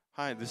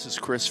Hi, this is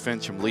Chris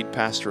Fincham, lead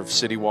pastor of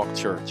City Walk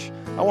Church.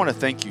 I want to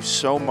thank you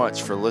so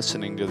much for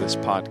listening to this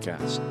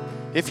podcast.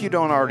 If you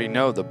don't already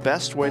know, the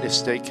best way to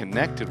stay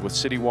connected with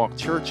City Walk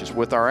Church is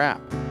with our app.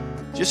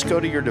 Just go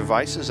to your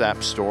device's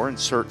app store and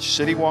search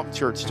City Walk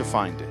Church to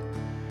find it.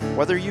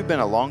 Whether you've been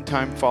a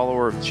longtime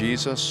follower of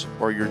Jesus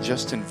or you're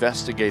just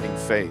investigating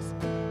faith,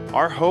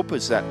 our hope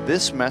is that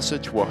this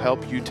message will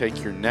help you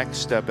take your next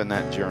step in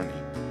that journey.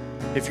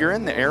 If you're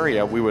in the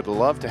area, we would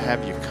love to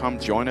have you come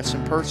join us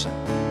in person.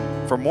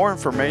 For more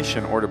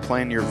information or to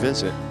plan your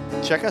visit,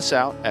 check us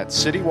out at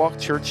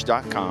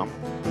citywalkchurch.com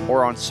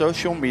or on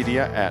social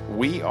media at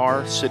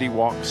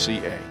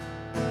WeAreCityWalkCA.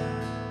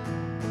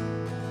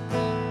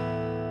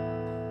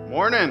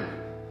 Morning.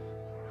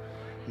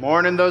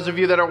 Morning, those of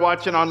you that are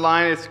watching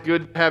online. It's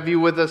good to have you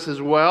with us as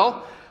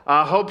well.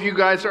 Hope you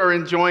guys are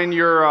enjoying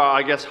your,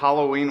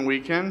 Halloween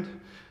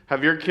weekend.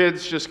 Have your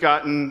kids just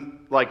gotten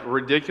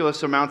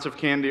ridiculous amounts of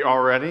candy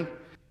already?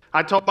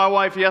 I told my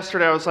wife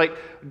yesterday, I was like,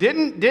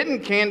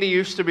 didn't candy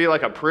used to be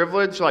like a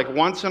privilege? Like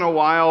once in a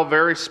while,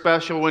 very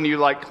special when you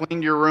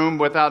cleaned your room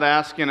without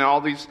asking and all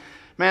these,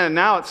 man, and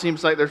now it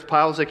seems like there's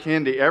piles of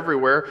candy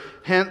everywhere.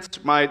 Hence,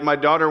 my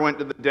daughter went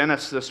to the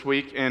dentist this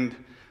week and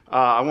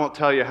I won't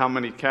tell you how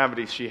many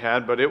cavities she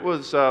had, but it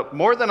was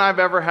more than I've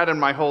ever had in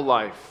my whole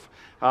life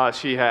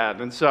she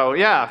had. And so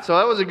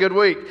that was a good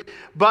week.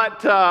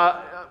 But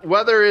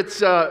whether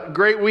it's a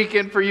great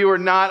weekend for you or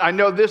not, I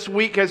know this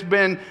week has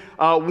been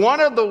one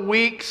of the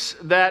weeks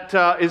that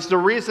is the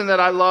reason that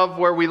I love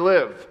where we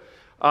live.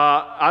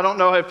 I don't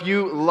know if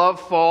you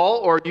love fall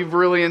or you've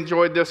really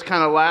enjoyed this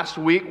kind of last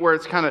week where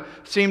it's kind of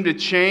seemed to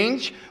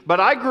change. But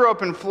I grew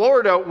up in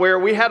Florida where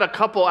we had a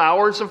couple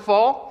hours of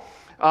fall.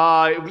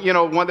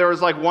 When there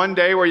was one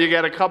day where you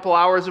get a couple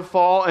hours of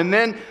fall. And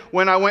then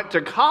when I went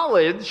to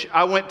college,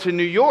 I went to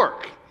New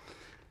York.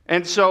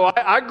 And so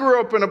I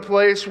grew up in a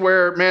place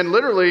where, man,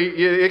 literally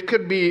it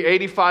could be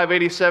 85,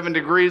 87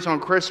 degrees on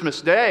Christmas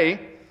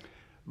Day.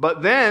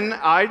 But then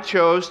I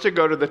chose to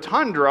go to the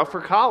tundra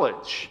for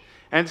college.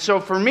 And so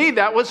for me,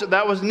 that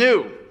was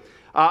new.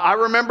 I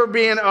remember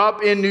being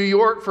up in New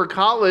York for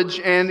college,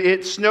 and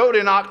it snowed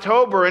in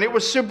October, and it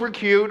was super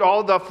cute.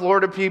 All the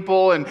Florida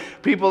people and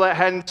people that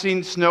hadn't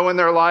seen snow in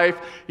their life,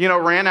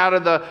 ran out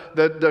of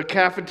the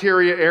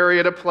cafeteria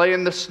area to play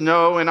in the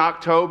snow in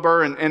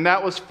October, and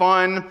that was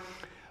fun.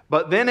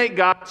 But then it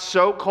got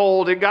so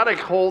cold, it got a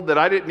cold that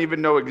I didn't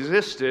even know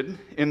existed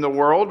in the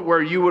world,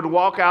 where you would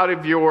walk out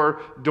of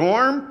your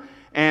dorm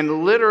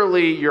and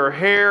literally your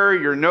hair,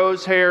 your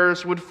nose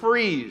hairs would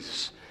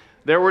freeze.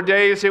 There were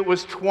days it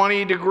was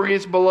 20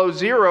 degrees below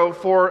zero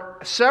for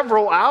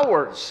several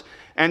hours,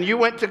 and you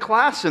went to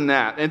class in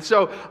that. And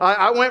so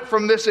I went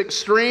from this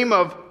extreme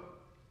of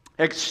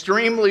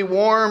extremely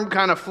warm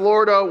kind of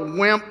Florida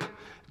wimp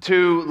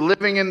to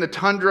living in the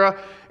tundra.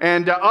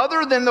 And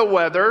other than the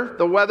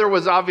weather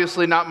was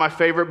obviously not my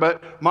favorite,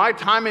 but my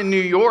time in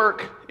New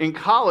York in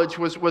college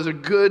was a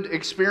good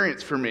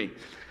experience for me.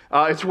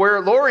 It's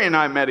where Lori and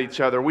I met each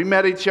other. We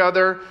met each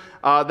other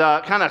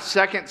the kind of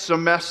second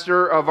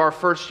semester of our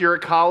first year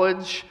at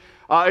college.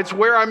 It's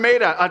where I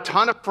made a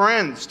ton of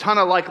friends,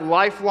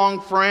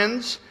 lifelong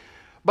friends.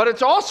 But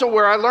it's also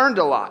where I learned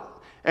a lot.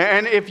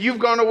 And if you've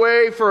gone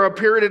away for a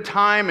period of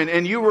time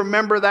and you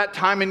remember that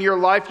time in your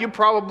life, you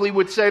probably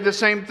would say the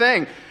same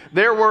thing.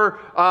 There were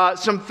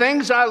some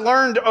things I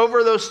learned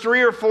over those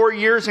 3 or 4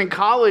 years in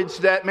college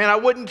that, man, I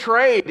wouldn't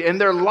trade, and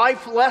they're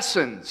life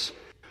lessons.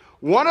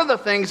 One of the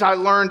things I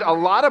learned a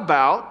lot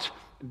about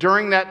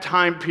during that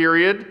time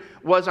period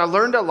was I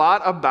learned a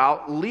lot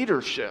about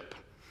leadership.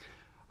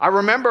 I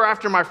remember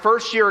after my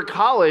first year at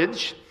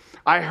college,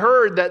 I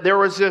heard that there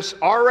was this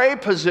RA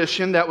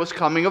position that was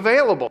coming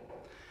available.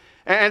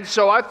 And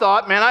so I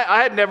thought, man,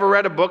 I had never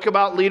read a book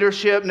about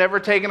leadership,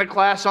 never taken a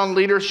class on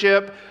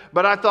leadership,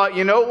 but I thought,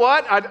 you know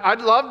what?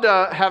 I'd love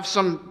to have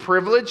some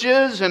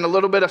privileges and a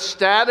little bit of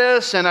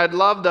status, and I'd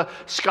love the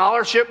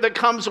scholarship that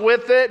comes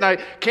with it, and I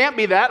can't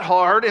be that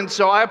hard, and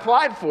so I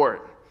applied for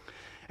it.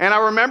 And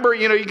I remember,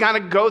 you kind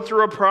of go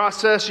through a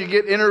process, you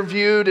get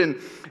interviewed,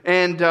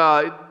 and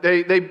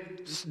they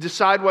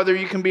decide whether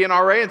you can be an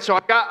RA, and so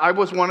I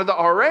was one of the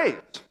RAs.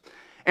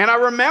 And I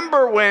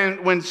remember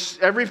when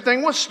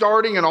everything was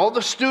starting and all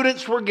the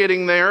students were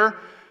getting there,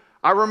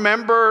 I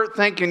remember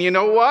thinking, you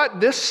know what?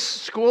 This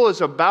school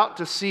is about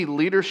to see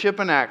leadership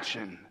in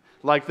action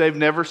like they've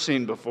never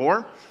seen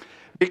before.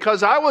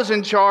 Because I was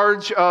in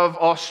charge of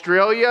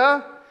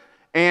Australia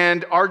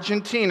and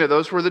Argentina.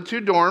 Those were the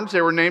two dorms.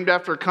 They were named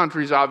after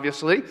countries,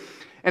 obviously.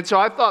 And so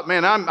I thought,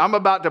 man, I'm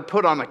about to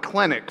put on a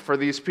clinic for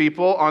these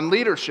people on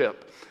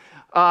leadership.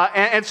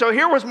 And so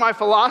here was my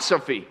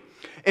philosophy.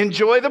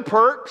 Enjoy the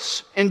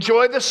perks,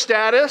 enjoy the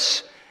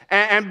status,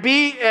 and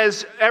be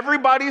as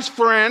everybody's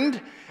friend,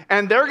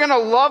 and they're going to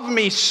love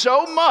me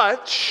so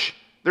much,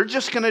 they're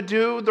just going to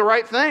do the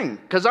right thing,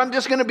 because I'm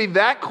just going to be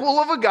that cool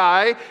of a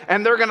guy,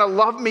 and they're going to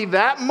love me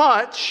that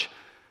much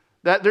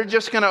that they're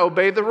just going to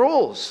obey the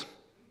rules.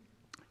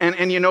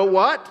 And you know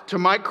what? To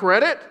my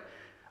credit,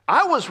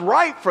 I was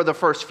right for the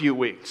first few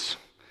weeks.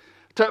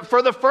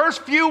 For the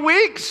first few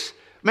weeks,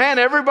 Man,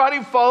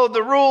 everybody followed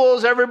the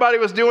rules. Everybody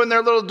was doing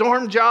their little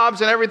dorm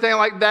jobs and everything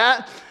like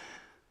that.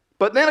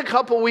 But then a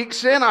couple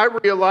weeks in, I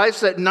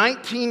realized that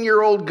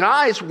 19-year-old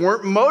guys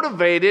weren't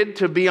motivated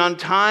to be on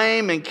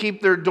time and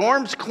keep their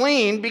dorms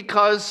clean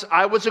because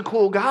I was a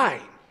cool guy.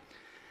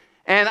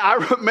 And I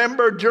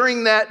remember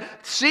during that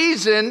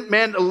season,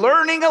 man,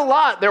 learning a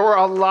lot. There were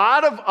a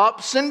lot of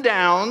ups and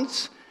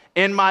downs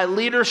in my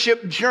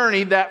leadership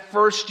journey that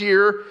first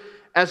year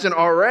as an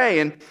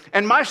RA.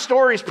 And my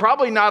story is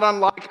probably not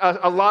unlike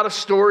a lot of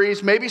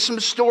stories, maybe some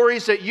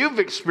stories that you've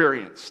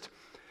experienced.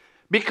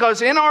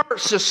 Because in our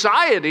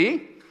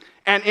society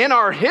and in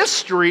our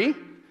history,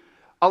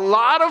 a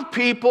lot of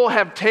people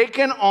have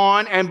taken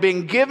on and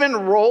been given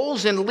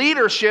roles in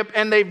leadership,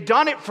 and they've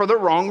done it for the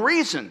wrong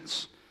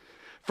reasons.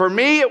 For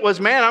me, it was,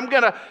 man, I'm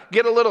going to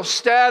get a little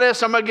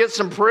status. I'm going to get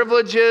some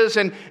privileges.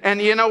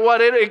 And you know what?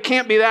 It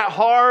can't be that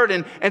hard.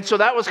 And so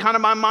that was kind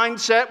of my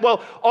mindset.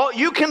 Well,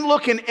 you can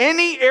look in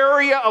any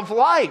area of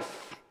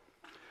life.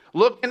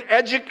 Look in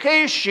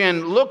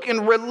education. Look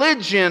in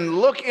religion.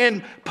 Look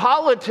in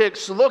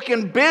politics. Look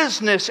in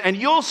business. And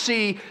you'll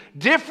see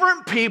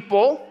different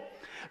people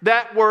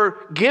that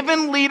were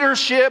given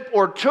leadership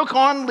or took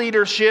on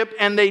leadership.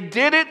 And they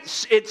did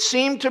it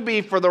seemed to be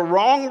for the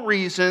wrong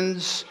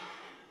reasons.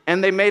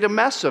 And they made a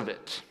mess of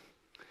it.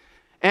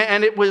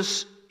 And it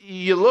was,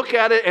 you look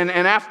at it, and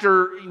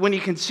after, when you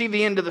can see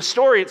the end of the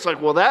story, it's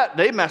like, well,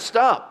 they messed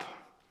up.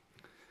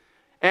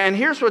 And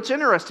here's what's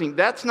interesting.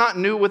 That's not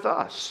new with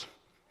us.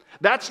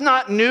 That's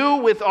not new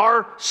with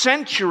our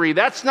century.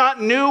 That's not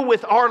new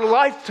with our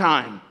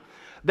lifetime.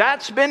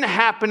 That's been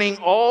happening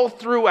all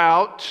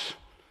throughout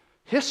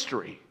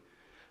history.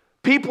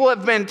 People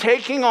have been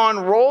taking on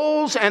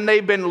roles, and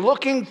they've been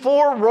looking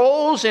for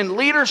roles in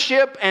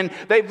leadership, and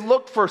they've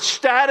looked for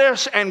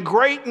status and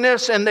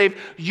greatness, and they've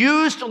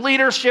used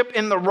leadership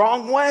in the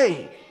wrong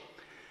way.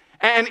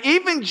 And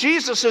even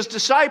Jesus'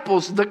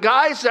 disciples, the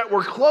guys that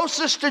were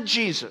closest to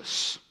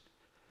Jesus,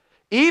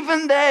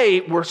 even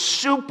they were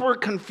super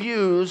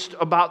confused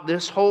about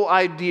this whole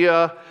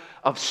idea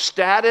of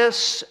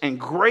status and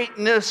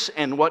greatness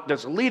and what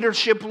does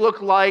leadership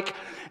look like.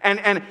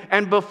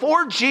 And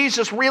before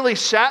Jesus really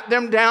sat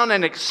them down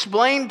and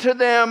explained to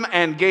them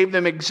and gave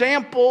them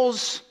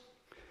examples,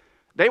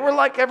 they were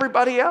like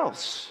everybody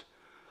else.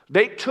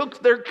 They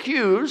took their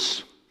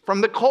cues from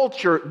the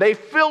culture. They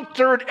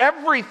filtered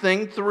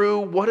everything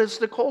through what does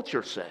the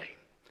culture say.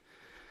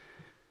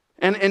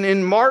 And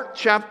in Mark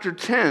chapter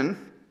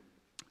 10,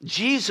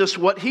 Jesus,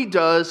 what he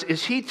does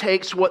is he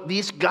takes what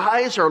these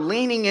guys are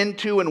leaning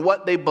into and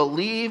what they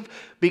believe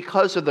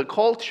because of the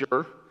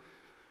culture,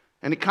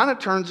 and he kind of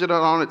turns it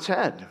on its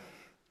head.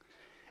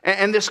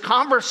 And this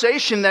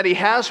conversation that he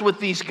has with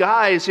these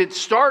guys, it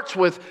starts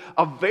with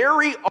a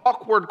very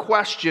awkward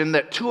question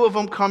that two of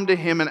them come to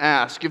him and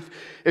ask.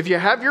 If you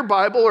have your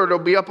Bible, or it'll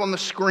be up on the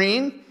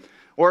screen,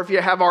 or if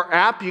you have our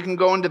app, you can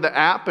go into the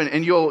app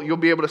and you'll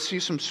be able to see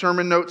some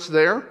sermon notes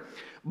there.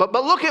 But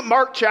look at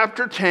Mark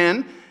chapter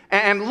 10,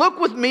 and look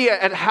with me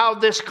at how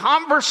this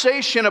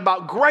conversation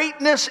about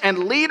greatness and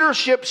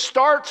leadership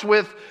starts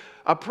with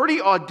a pretty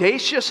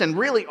audacious and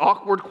really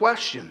awkward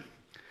question.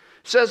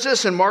 It says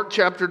this in Mark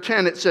chapter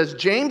 10. It says,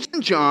 James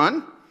and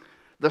John,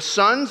 the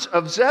sons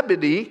of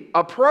Zebedee,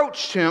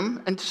 approached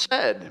him and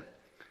said.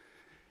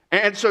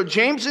 And so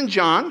James and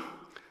John,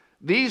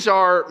 these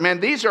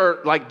are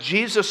like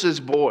Jesus's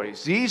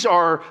boys. These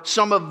are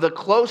some of the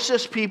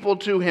closest people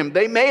to him.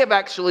 They may have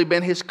actually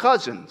been his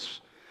cousins.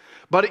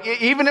 But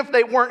even if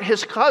they weren't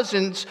his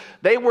cousins,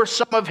 they were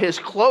some of his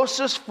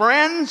closest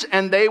friends,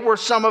 and they were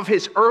some of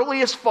his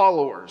earliest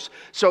followers.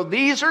 So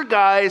these are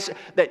guys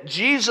that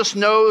Jesus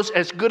knows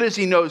as good as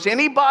he knows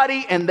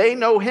anybody, and they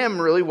know him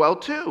really well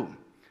too.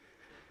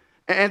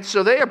 And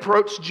so they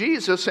approach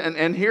Jesus,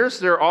 and here's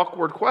their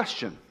awkward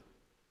question.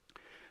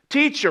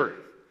 Teacher,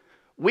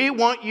 we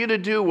want you to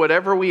do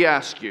whatever we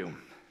ask you.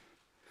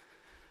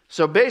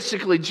 So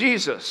basically,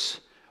 Jesus,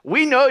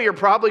 we know you're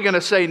probably going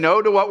to say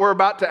no to what we're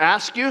about to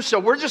ask you, so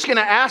we're just going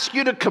to ask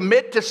you to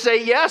commit to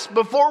say yes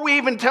before we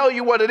even tell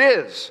you what it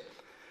is.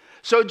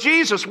 So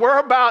Jesus,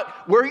 we're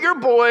your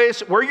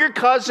boys, we're your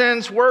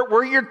cousins,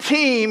 we're your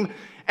team,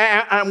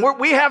 and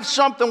we have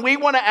something we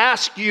want to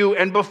ask you,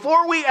 and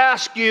before we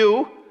ask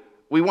you,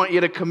 we want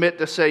you to commit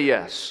to say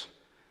yes.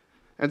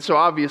 And so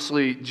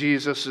obviously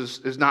Jesus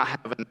is not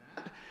having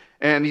that,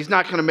 and he's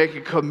not going to make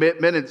a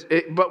commitment,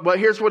 but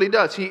here's what he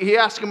does. He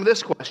asks him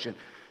this question.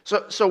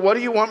 So what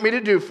do you want me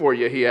to do for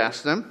you? He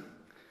asked them.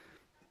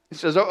 He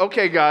says,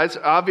 okay, guys,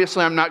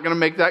 obviously I'm not going to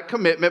make that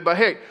commitment, but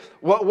hey,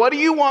 what do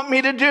you want me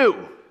to do?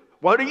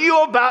 What are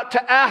you about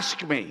to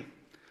ask me?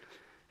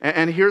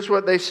 And here's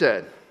what they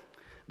said.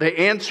 They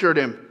answered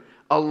him,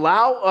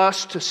 allow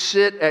us to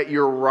sit at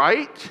your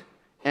right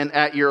and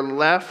at your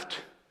left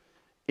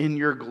in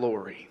your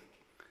glory.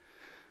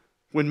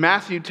 When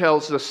Matthew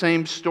tells the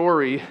same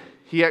story,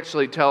 he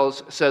actually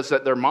says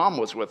that their mom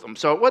was with them.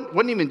 So it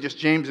wasn't even just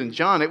James and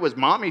John, it was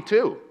mommy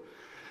too.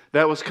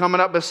 That was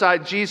coming up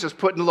beside Jesus,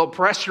 putting a little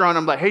pressure on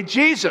him, like, hey,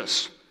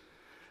 Jesus,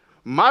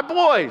 My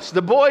boys,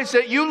 the boys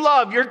that you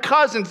love, your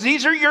cousins,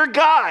 these are your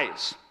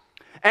guys.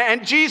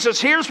 And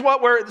Jesus, here's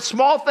the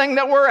small thing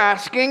that we're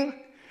asking.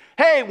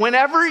 Hey,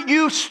 whenever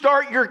you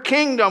start your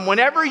kingdom,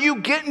 whenever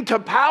you get into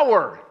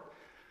power,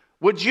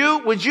 would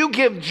you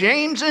give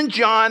James and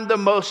John the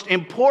most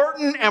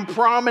important and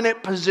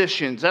prominent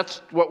positions?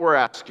 That's what we're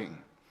asking.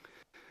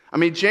 I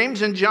mean,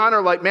 James and John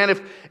are like, man,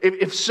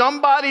 if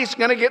somebody's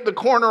going to get the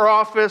corner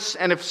office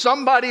and if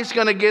somebody's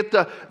going to get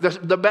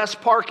the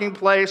best parking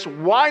place,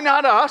 why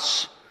not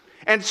us?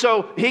 And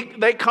so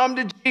they come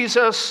to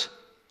Jesus.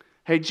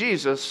 Hey,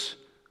 Jesus,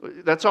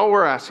 that's all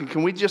we're asking.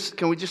 Can we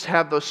just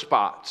have those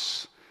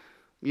spots?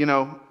 You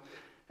know,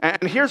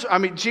 and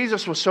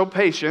Jesus was so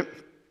patient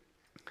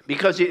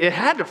because it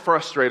had to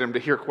frustrate him to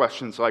hear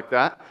questions like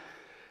that.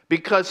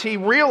 Because he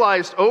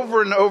realized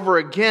over and over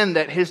again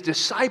that his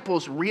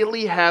disciples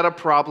really had a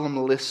problem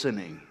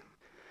listening.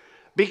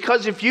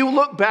 Because if you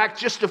look back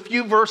just a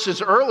few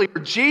verses earlier,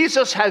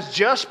 Jesus has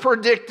just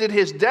predicted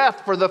his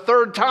death for the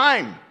third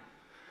time.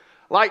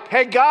 Like,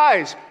 hey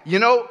guys, you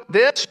know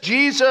this,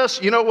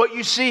 Jesus, you know what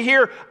you see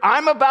here?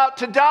 I'm about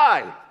to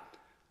die.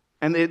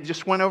 And it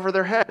just went over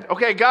their head.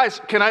 Okay, guys,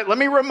 let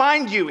me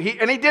remind you. He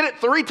did it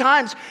 3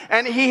 times,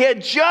 and he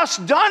had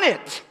just done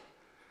it.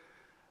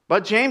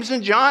 But James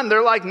and John,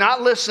 they're like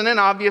not listening,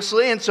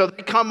 obviously. And so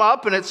they come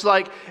up and it's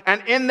like,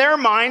 and in their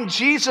mind,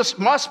 Jesus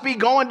must be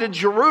going to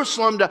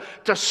Jerusalem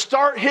to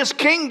start his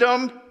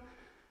kingdom.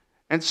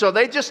 And so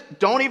they just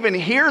don't even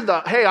hear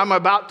hey, I'm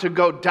about to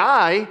go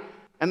die.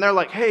 And they're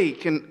like, hey,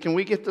 can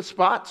we get the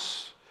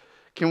spots?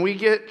 Can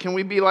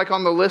we be like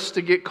on the list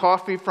to get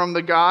coffee from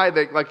the guy?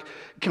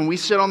 Can we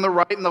sit on the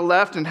right and the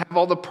left and have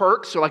all the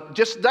perks? So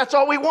that's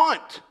all we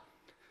want.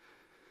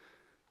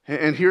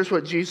 And here's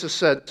what Jesus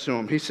said to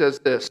him. He says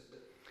this.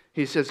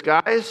 He says,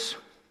 guys,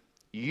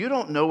 you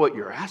don't know what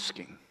you're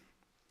asking.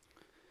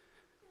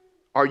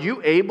 Are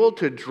you able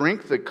to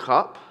drink the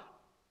cup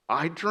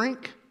I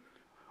drink?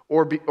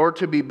 Or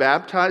to be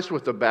baptized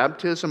with the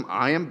baptism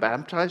I am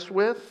baptized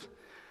with?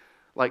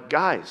 Like,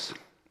 guys,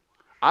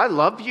 I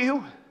love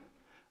you,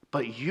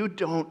 but you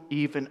don't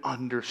even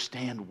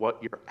understand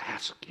what you're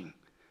asking.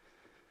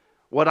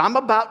 What I'm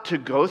about to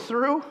go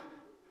through,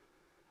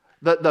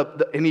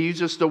 and he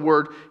uses the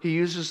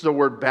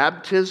word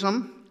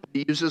baptism.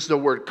 He uses the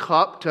word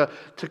cup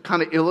to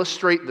kind of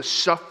illustrate the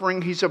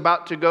suffering he's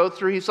about to go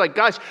through. He's like,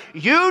 guys,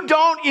 you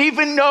don't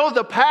even know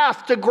the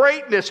path to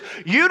greatness.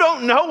 You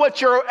don't know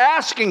what you're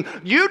asking.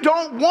 You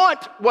don't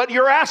want what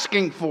you're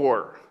asking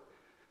for.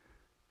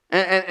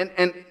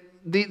 And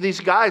these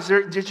guys,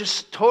 they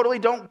just totally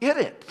don't get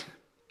it.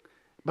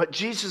 But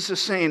Jesus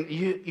is saying,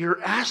 you're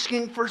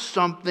asking for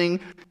something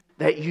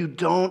that you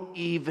don't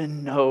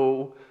even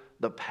know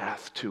the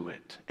path to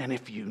it. And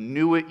if you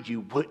knew it,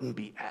 you wouldn't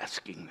be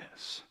asking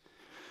this.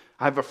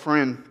 I have a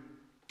friend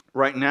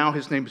right now.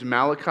 His name's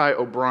Malachi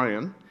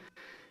O'Brien.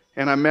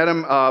 And I met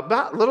him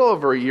about a little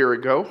over a year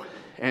ago.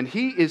 And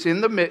he is in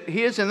the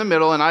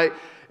middle, and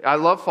I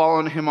love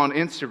following him on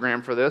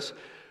Instagram for this.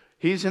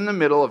 He's in the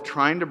middle of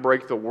trying to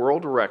break the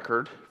world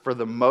record for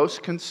the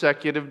most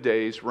consecutive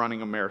days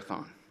running a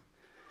marathon.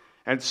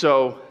 And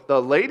so the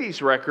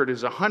ladies' record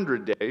is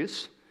 100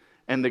 days,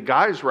 and the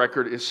guy's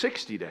record is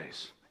 60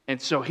 days.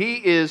 And so he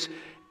is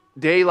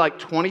day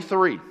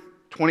 23,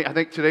 I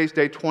think today's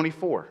day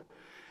 24.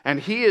 And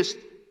he is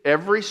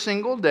every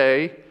single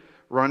day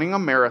running a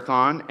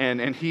marathon,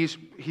 and he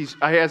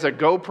has a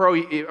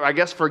GoPro. I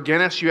guess for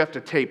Guinness, you have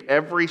to tape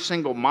every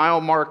single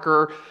mile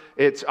marker.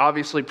 It's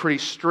obviously pretty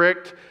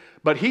strict,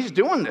 but he's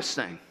doing this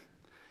thing.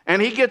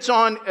 And he gets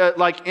on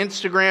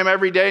Instagram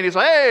every day, and he's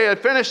like, hey, I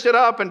finished it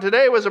up, and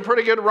today was a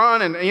pretty good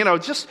run,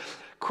 and just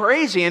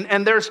crazy.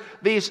 And there's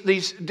these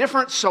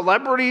different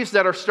celebrities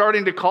that are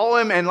starting to call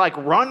him and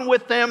run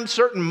with them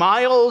certain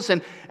miles,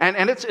 and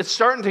it's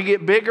starting to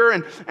get bigger,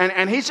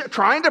 and he's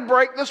trying to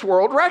break this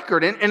world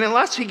record. And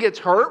unless he gets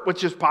hurt,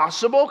 which is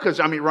possible, because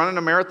running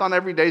a marathon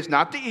every day is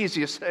not the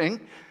easiest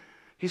thing,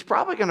 he's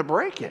probably going to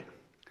break it.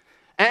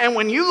 And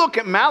when you look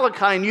at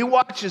Malachi and you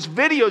watch his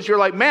videos, you're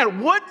like,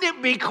 man, wouldn't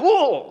it be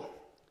cool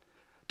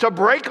to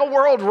break a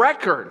world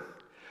record?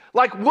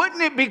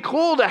 Wouldn't it be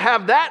cool to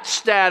have that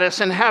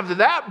status and have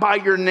that by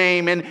your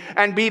name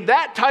and be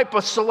that type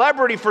of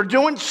celebrity for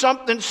doing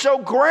something so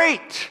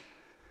great?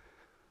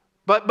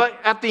 But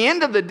at the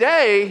end of the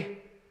day,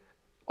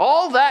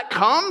 all that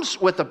comes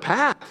with a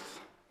path.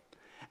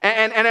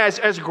 And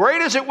as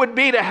great as it would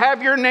be to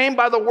have your name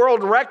by the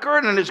world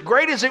record, and as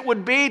great as it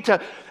would be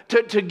to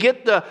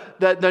get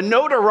the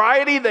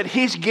notoriety that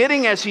he's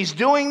getting as he's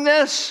doing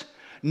this,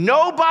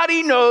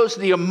 nobody knows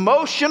the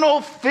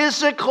emotional,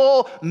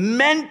 physical,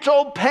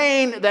 mental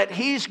pain that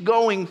he's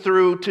going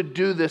through to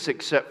do this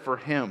except for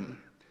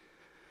him.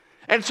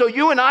 And so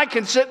you and I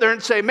can sit there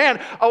and say, man,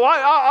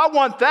 I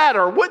want that,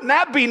 or wouldn't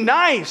that be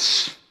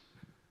nice?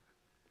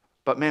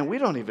 But man, we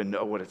don't even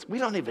know what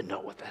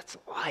that's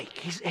like.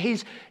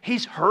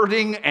 He's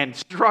hurting and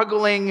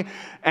struggling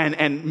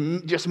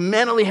and just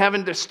mentally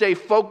having to stay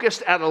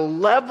focused at a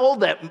level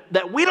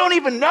that we don't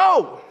even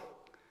know.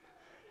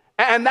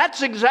 And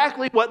that's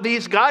exactly what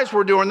these guys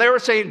were doing. They were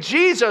saying,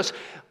 Jesus,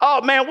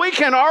 oh man, we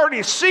can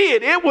already see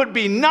it. It would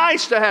be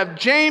nice to have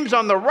James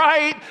on the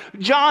right,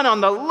 John on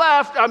the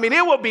left. I mean,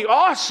 it would be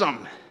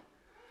awesome.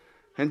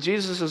 And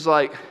Jesus is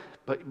like,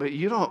 but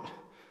you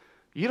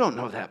don't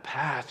know that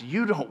path.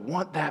 You don't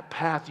want that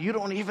path. You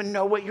don't even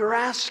know what you're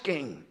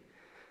asking.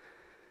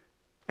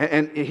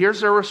 And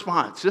here's their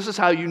response. This is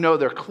how you know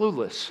they're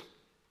clueless.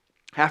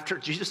 After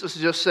Jesus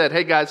just said,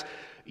 hey guys,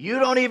 you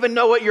don't even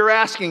know what you're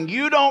asking.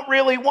 You don't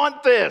really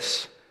want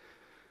this.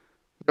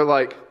 They're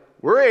like,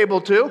 we're able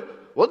to.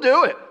 We'll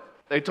do it.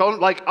 They told him,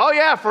 like, oh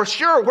yeah, for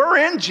sure. We're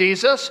in,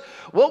 Jesus.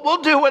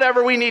 We'll do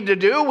whatever we need to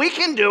do. We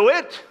can do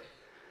it.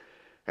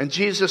 And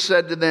Jesus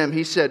said to them,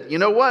 he said, you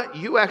know what?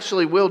 You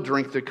actually will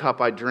drink the cup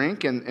I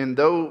drink, and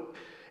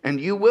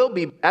you will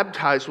be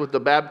baptized with the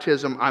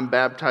baptism I'm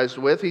baptized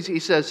with. He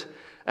says,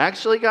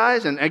 actually,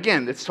 guys, and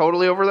again, it's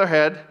totally over their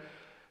head,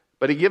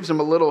 but he gives them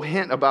a little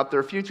hint about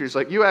their future. He's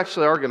like, you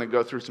actually are going to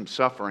go through some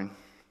suffering.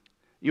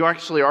 You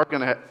actually are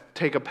going to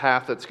take a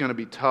path that's going to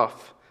be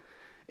tough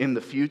in the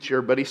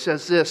future. But he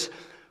says this,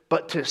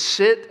 but to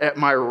sit at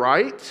my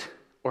right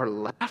or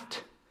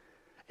left,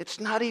 it's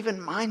not even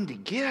mine to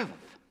give.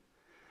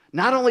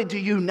 Not only do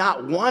you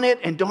not want it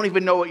and don't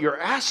even know what you're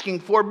asking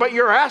for, but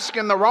you're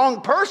asking the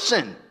wrong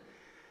person.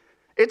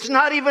 It's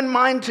not even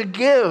mine to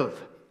give.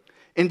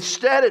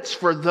 Instead, it's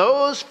for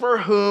those for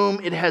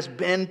whom it has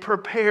been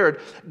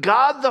prepared.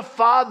 God the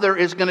Father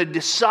is going to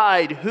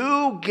decide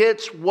who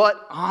gets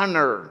what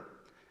honor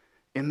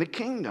in the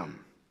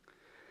kingdom.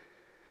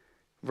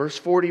 Verse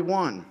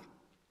 41,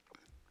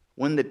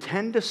 when the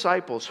 10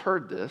 disciples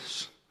heard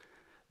this,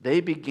 they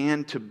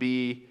began to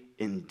be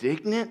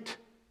indignant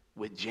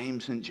with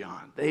James and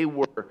John. They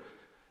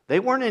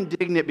weren't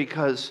indignant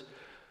because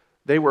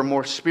they were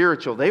more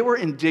spiritual. They were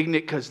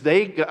indignant because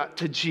they got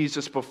to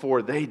Jesus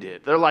before they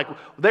did.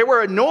 They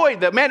were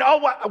annoyed that, man,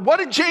 what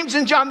did James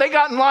and John, they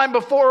got in line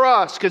before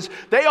us because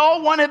they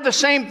all wanted the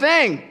same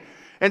thing.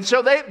 And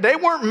so they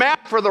weren't mad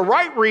for the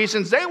right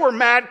reasons. They were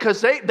mad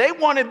because they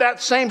wanted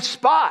that same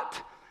spot.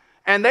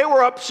 And they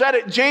were upset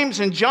at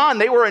James and John.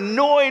 They were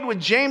annoyed with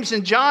James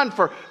and John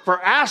for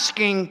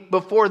asking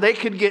before they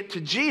could get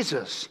to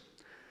Jesus.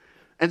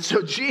 And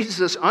so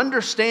Jesus,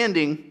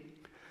 understanding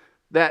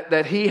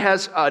that he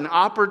has an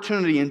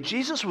opportunity, and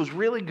Jesus was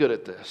really good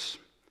at this.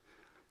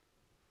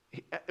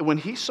 When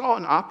he saw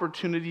an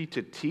opportunity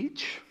to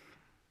teach,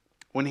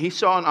 when he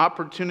saw an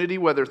opportunity,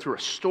 whether through a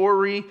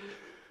story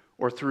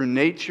or through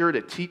nature,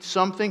 to teach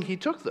something, he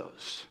took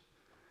those.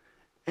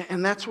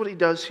 And that's what he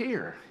does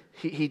here.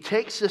 He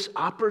takes this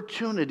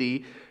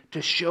opportunity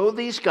to show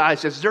these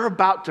guys, as they're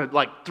about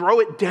to throw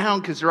it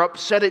down because they're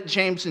upset at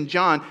James and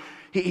John,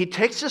 he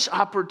takes this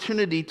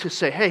opportunity to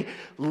say, hey,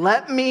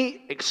 let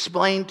me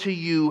explain to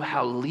you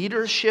how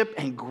leadership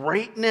and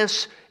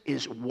greatness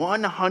is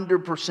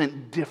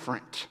 100%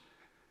 different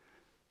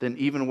than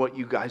even what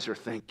you guys are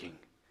thinking.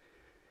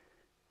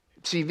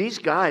 See, these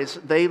guys,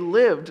 they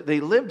lived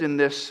in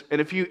this, and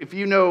if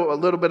you know a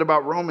little bit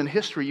about Roman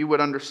history, you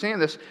would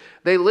understand this.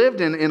 They lived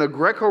in a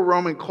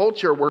Greco-Roman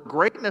culture where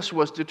greatness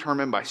was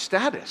determined by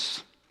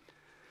status.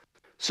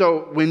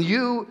 So when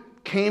you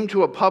came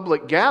to a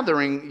public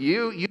gathering,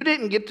 you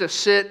didn't get to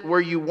sit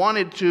where you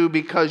wanted to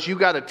because you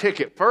got a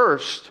ticket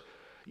first.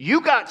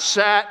 You got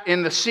sat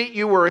in the seat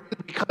you were in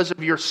because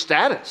of your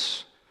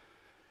status.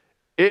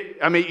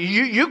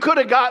 You could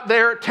have got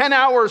there 10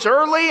 hours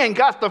early and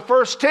got the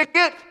first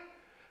ticket,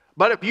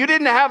 but if you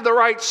didn't have the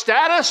right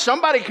status,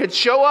 somebody could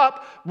show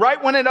up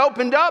right when it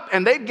opened up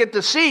and they'd get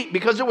the seat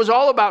because it was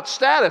all about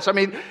status.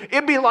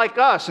 It'd be like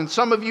us, and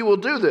some of you will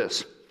do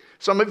this.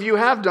 Some of you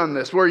have done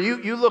this, where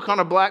you look on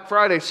a Black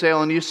Friday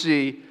sale and you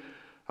see,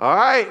 all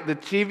right, the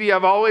TV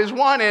I've always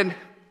wanted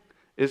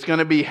is going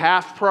to be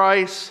half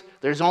price.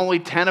 There's only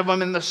 10 of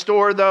them in the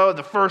store, though.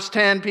 The first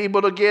 10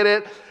 people to get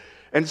it.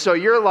 And so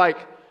you're like,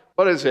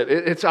 what is it?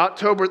 It's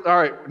October. All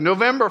right,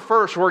 November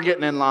 1st, we're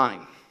getting in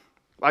line.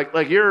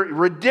 Like you're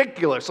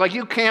ridiculous. Like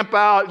you camp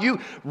out. You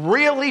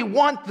really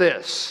want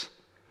this.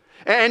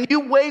 And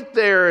you wait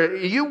there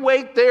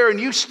and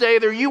you stay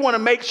there. You want to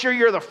make sure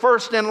you're the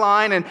first in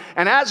line. And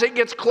as it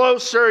gets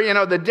closer,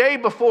 the day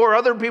before,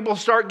 other people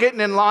start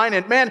getting in line.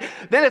 And man,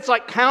 then it's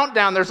like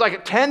countdown. There's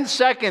like 10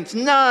 seconds,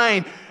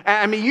 9.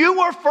 You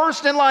were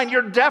first in line.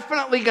 You're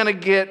definitely going to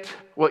get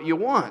what you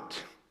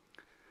want.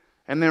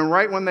 And then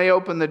right when they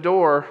open the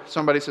door,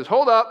 somebody says,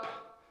 hold up.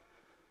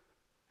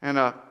 And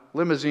a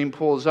limousine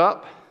pulls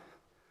up.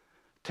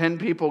 10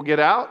 people get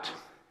out.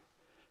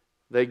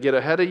 They get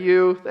ahead of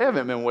you. They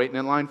haven't been waiting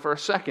in line for a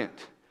second.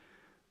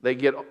 They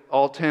get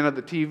all 10 of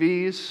the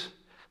TVs.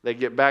 They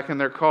get back in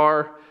their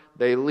car.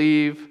 They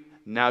leave.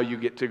 Now you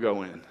get to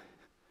go in.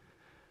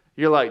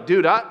 You're like,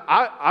 dude,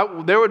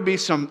 there would be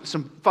some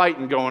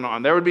fighting going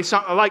on. There would be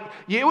something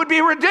it would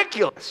be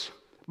ridiculous.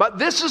 But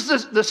this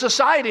is the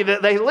society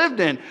that they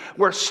lived in,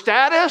 where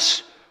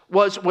status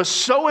was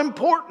so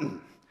important.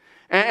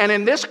 And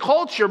in this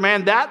culture,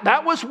 man,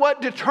 that was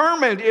what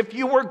determined if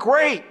you were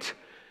great.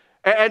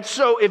 And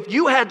so if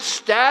you had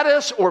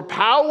status or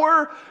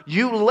power,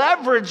 you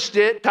leveraged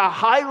it to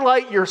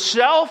highlight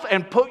yourself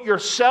and put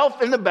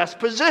yourself in the best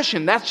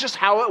position. That's just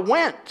how it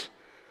went.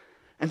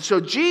 And so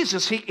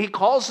Jesus, he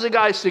calls the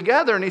guys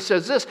together and he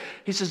says this.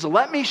 He says,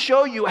 let me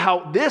show you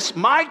how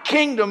my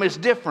kingdom is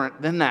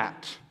different than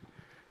that.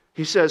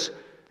 He says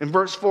in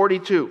verse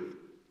 42,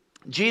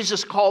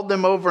 Jesus called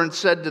them over and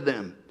said to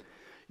them,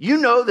 you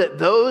know that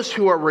those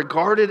who are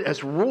regarded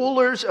as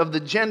rulers of the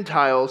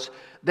Gentiles,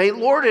 they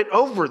lord it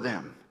over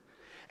them.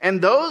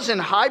 And those in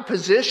high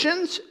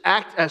positions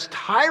act as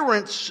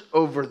tyrants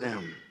over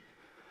them.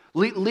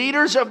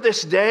 Leaders of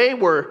this day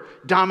were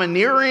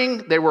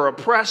domineering, they were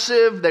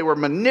oppressive, they were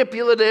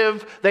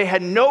manipulative, they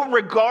had no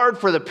regard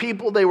for the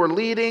people they were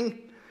leading.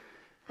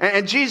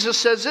 And Jesus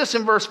says this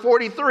in verse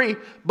 43,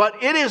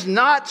 but it is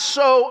not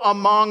so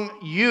among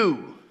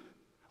you.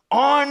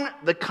 On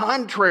the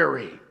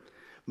contrary,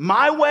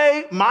 my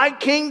way, my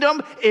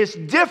kingdom is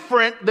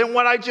different than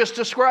what I just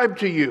described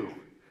to you.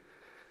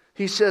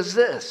 He says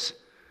this,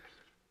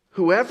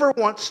 whoever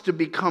wants to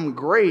become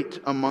great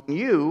among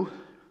you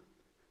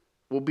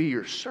will be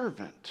your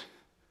servant.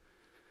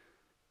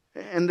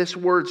 And this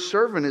word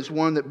servant is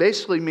one that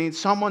basically means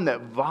someone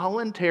that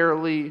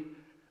voluntarily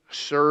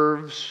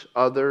serves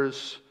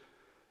others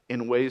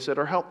in ways that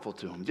are helpful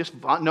to them. Just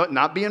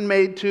not being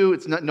made to.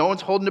 No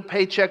one's holding a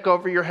paycheck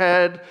over your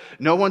head.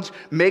 No one's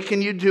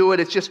making you do it.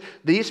 It's just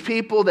these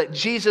people that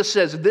Jesus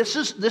says, this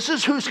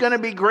is who's going to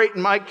be great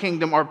in my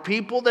kingdom, are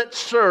people that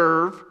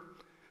serve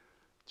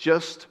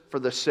just for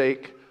the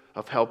sake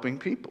of helping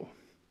people.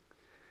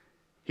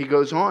 He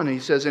goes on and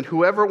he says, and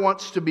whoever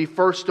wants to be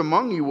first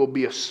among you will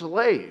be a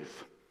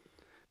slave.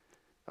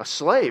 A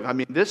slave. I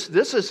mean, this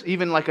is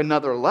even like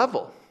another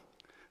level.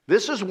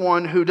 This is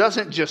one who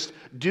doesn't just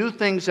do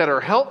things that are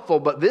helpful,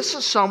 but this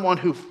is someone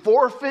who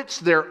forfeits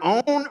their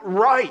own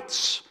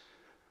rights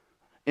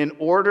in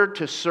order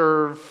to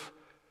serve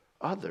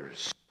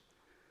others.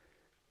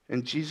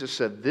 And Jesus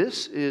said,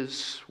 this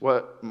is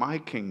what my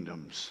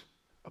kingdom's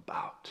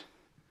about.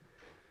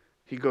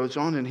 He goes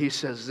on and he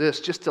says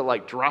this, just to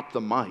like drop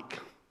the mic.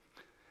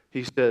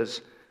 He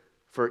says,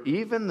 for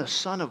even the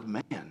Son of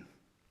Man,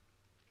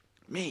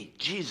 me,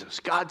 Jesus,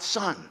 God's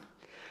Son,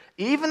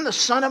 even the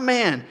Son of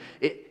Man,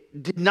 it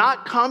did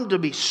not come to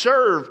be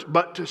served,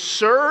 but to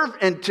serve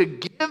and to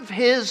give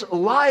his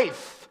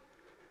life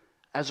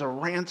as a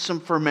ransom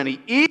for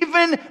many.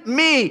 Even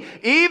me,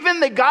 even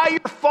the guy you're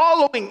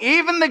following,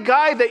 even the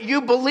guy that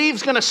you believe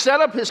is going to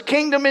set up his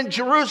kingdom in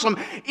Jerusalem,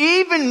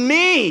 even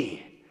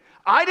me.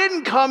 I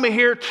didn't come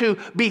here to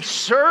be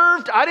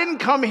served. I didn't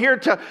come here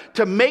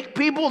to make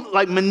people,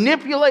 like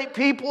manipulate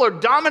people or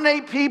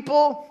dominate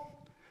people.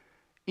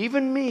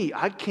 Even me,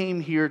 I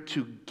came here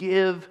to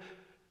give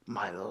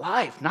my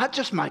life, not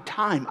just my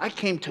time. I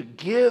came to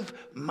give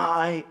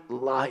my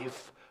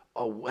life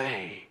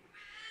away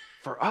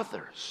for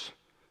others.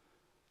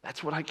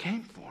 That's what I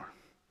came for.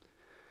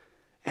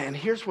 And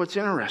here's what's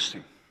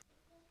interesting.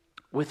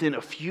 Within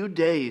a few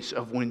days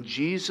of when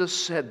Jesus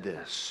said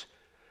this,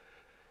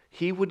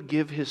 he would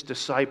give his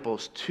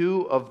disciples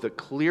two of the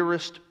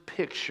clearest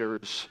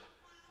pictures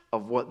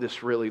of what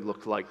this really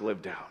looked like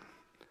lived out.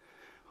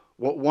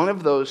 One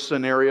of those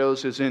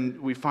scenarios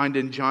we find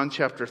in John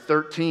chapter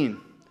 13,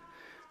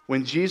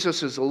 when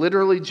Jesus is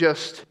literally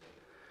just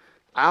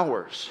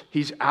hours.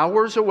 He's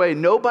hours away.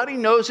 Nobody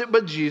knows it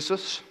but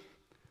Jesus.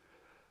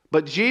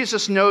 But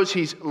Jesus knows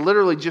he's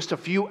literally just a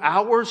few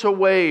hours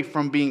away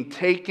from being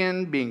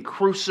taken, being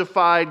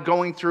crucified,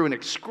 going through an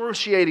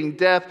excruciating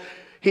death.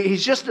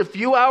 He's just a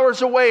few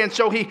hours away, and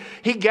so he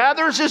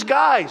gathers his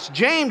guys,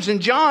 James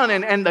and John,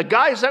 and the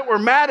guys that were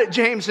mad at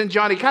James and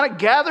John. He kind of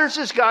gathers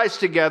his guys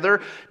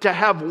together to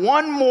have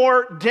one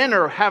more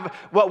dinner, have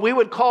what we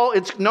would call,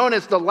 it's known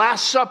as the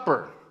Last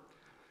Supper.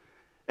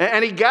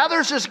 And he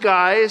gathers his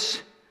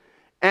guys,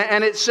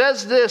 and it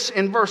says this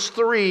in verse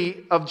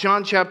 3 of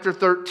John chapter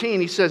 13.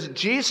 He says,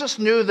 Jesus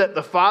knew that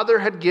the Father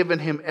had given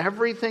him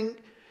everything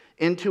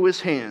into his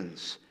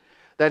hands,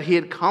 that he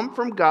had come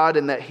from God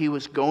and that he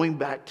was going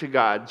back to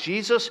God.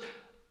 Jesus,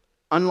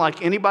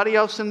 unlike anybody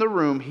else in the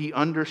room, he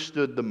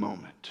understood the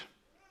moment.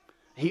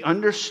 He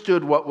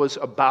understood what was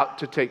about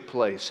to take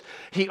place.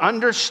 He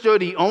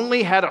understood he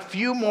only had a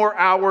few more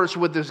hours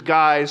with his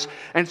guys,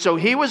 and so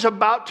he was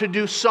about to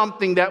do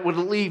something that would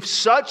leave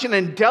such an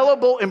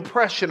indelible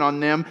impression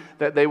on them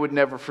that they would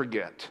never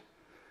forget.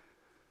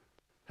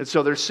 And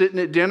so they're sitting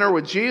at dinner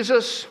with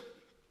Jesus.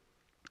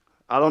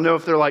 I don't know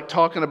if they're like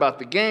talking about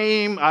the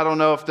game. I don't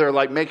know if they're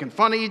like making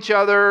fun of each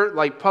other,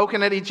 like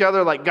poking at each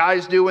other like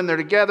guys do when they're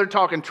together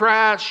talking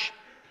trash.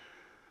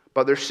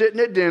 But they're sitting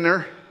at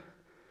dinner,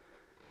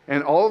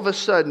 and all of a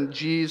sudden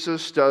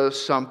Jesus does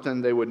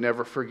something they would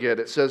never forget.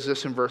 It says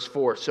this in verse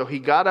 4. So he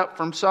got up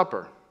from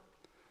supper.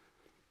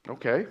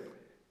 Okay.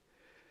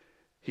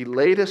 He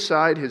laid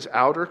aside his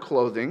outer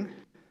clothing.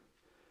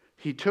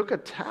 He took a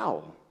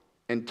towel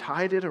and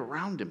tied it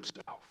around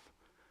himself.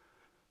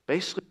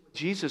 Basically, what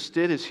Jesus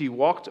did is he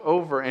walked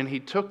over and he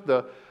took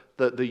the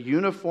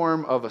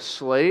uniform of a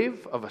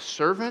slave, of a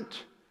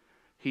servant.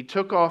 He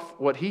took off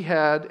what he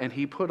had and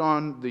he put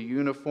on the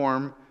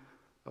uniform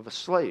of a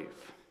slave.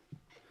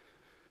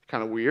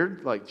 Kind of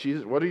weird, like,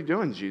 Jesus, what are you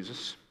doing,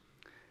 Jesus?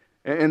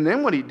 And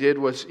then what he did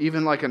was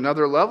even like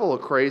another level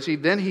of crazy.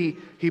 Then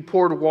he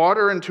poured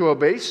water into a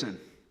basin.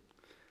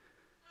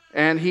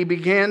 And he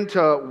began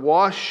to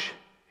wash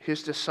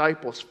his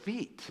disciples'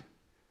 feet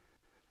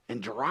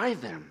and dry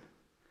them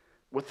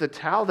with the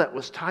towel that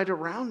was tied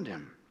around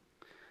him.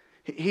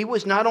 He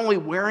was not only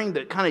wearing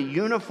the kind of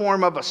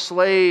uniform of a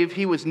slave,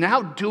 he was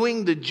now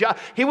doing the job.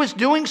 He was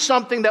doing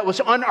something that was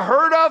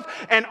unheard of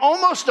and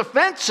almost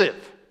offensive.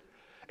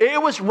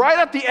 It was right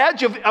at the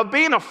edge of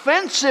being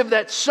offensive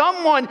that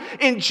someone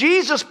in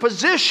Jesus'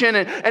 position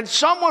and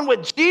someone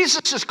with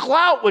Jesus'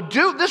 clout would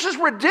do. This is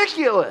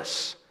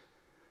ridiculous.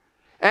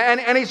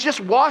 And he's just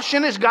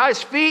washing his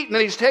guy's feet, and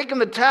then he's taking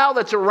the towel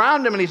that's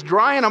around him and he's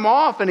drying them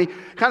off, and he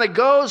kind of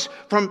goes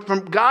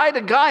from guy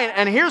to guy.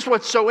 And here's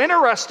what's so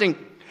interesting.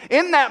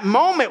 In that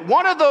moment,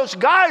 one of those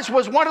guys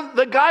was one of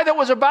the guy that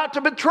was about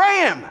to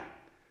betray him.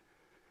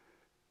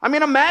 I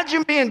mean,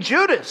 imagine being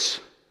Judas.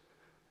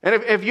 And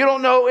if you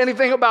don't know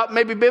anything about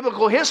maybe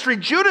biblical history,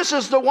 Judas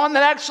is the one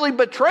that actually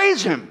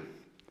betrays him.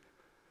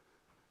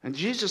 And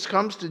Jesus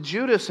comes to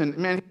Judas and,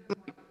 man,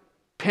 he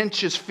pinch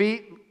his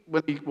feet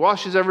when he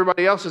washes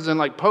everybody else's and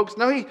like pokes.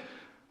 No, he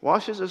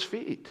washes his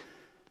feet.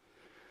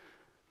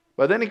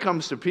 But then he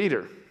comes to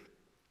Peter.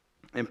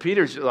 And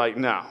Peter's like,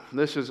 no,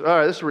 this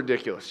is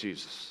ridiculous,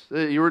 Jesus.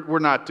 We're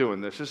not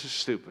doing this. This is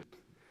stupid.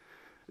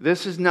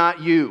 This is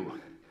not you.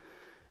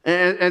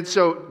 And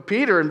so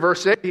Peter in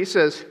verse 8, he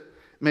says,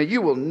 man,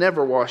 you will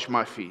never wash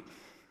my feet.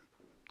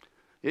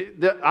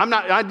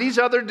 These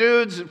other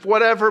dudes,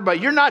 whatever, but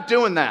you're not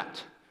doing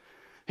that.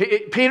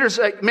 Peter's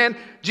like, man,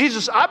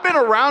 Jesus, I've been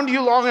around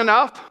you long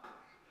enough.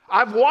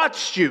 I've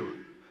watched you.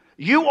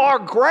 You are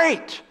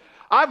great.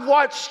 I've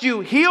watched you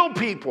heal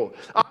people.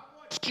 I've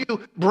watched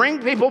you bring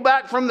people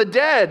back from the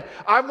dead.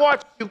 I've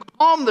watched you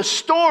calm the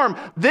storm.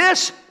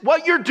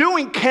 What you're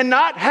doing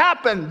cannot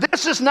happen.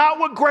 This is not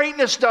what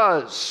greatness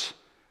does.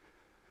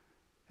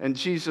 And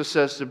Jesus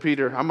says to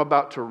Peter, I'm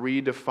about to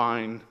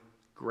redefine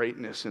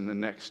greatness in the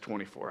next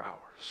 24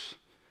 hours.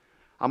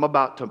 I'm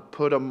about to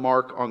put a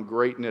mark on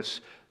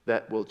greatness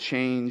that will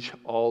change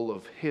all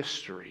of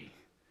history.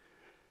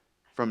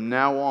 From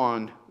now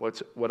on,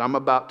 what I'm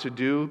about to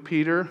do,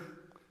 Peter,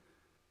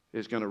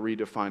 is going to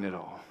redefine it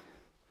all.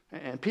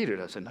 And Peter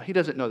doesn't know. He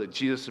doesn't know that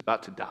Jesus is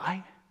about to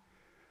die,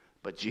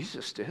 but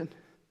Jesus did.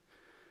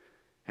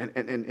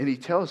 And he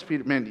tells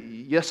Peter,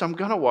 man, yes, I'm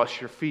going to wash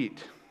your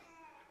feet.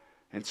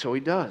 And so he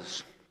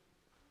does.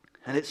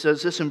 And it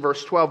says this in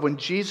verse 12, when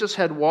Jesus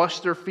had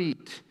washed their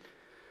feet,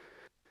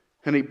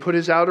 and he put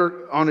his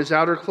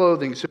outer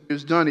clothing, so he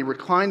was done, he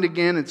reclined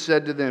again and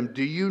said to them,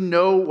 do you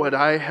know what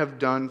I have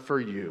done for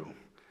you?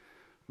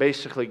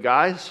 Basically,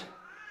 guys,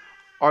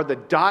 are the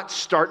dots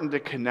starting to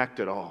connect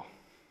at all?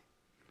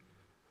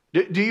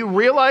 Do you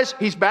realize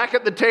he's back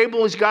at the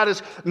table, he's got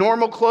his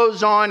normal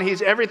clothes on,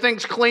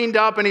 everything's cleaned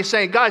up, and he's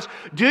saying, guys,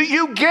 do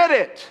you get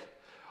it?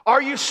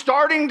 Are you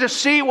starting to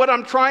see what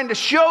I'm trying to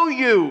show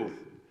you?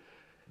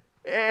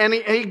 And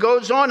he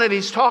goes on and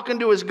he's talking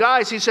to his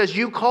guys. He says,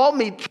 you call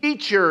me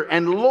teacher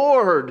and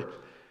Lord,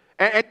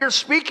 and you're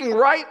speaking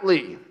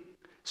rightly,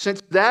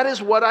 since that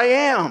is what I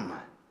am.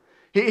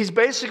 He's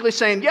basically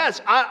saying, yes,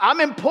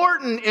 I'm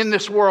important in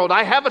this world.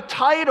 I have a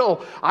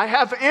title. I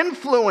have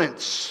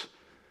influence.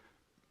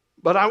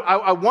 But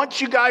I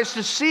want you guys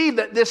to see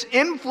that this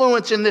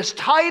influence and this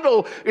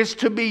title is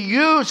to be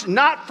used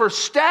not for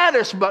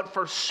status, but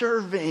for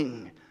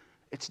serving.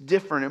 It's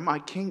different in my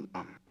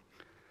kingdom.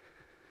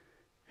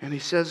 And he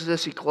says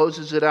this, he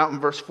closes it out in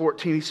verse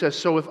 14. He says,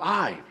 so if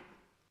I,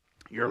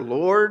 your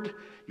Lord,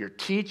 your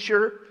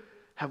teacher,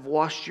 have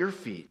washed your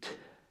feet,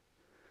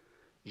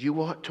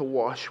 you ought to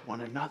wash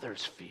one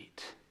another's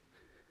feet.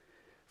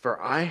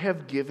 For I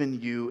have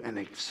given you an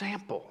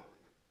example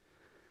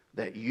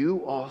that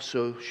you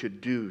also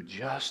should do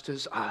just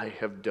as I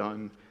have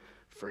done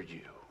for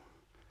you.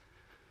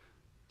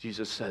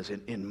 Jesus says,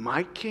 in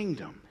my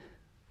kingdom,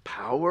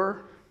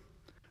 power,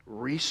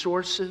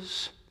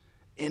 resources,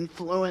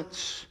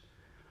 influence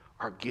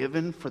are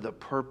given for the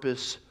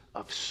purpose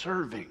of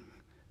serving,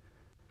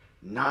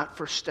 not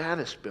for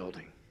status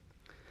building.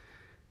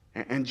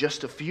 And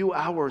just a few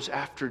hours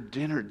after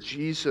dinner,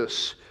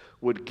 Jesus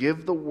would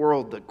give the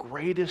world the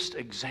greatest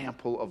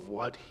example of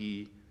what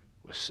he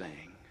was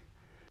saying.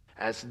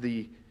 As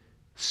the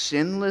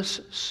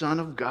sinless Son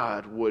of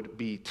God would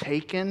be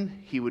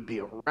taken, he would be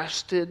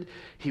arrested,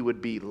 he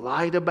would be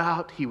lied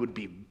about, he would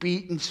be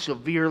beaten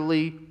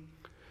severely,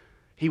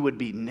 he would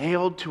be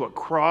nailed to a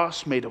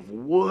cross made of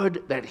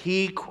wood that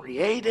he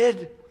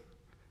created,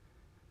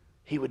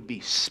 he would be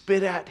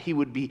spit at, he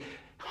would be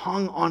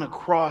hung on a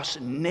cross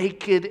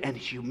naked and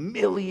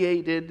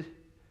humiliated.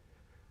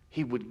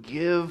 He would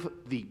give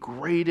the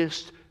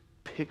greatest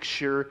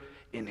picture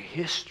in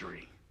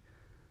history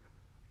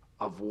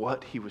of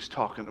what he was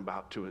talking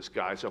about to his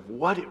guys, of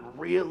what it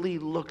really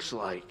looks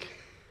like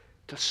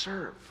to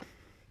serve.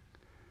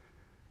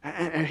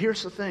 And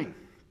here's the thing.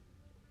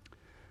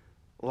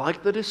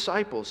 like the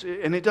disciples.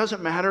 And it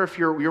doesn't matter if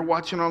you're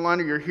watching online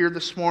or you're here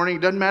this morning.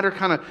 It doesn't matter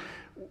kind of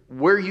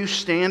where you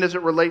stand as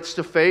it relates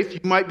to faith. You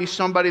might be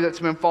somebody that's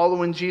been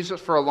following Jesus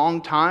for a long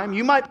time.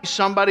 You might be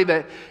somebody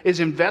that is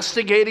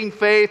investigating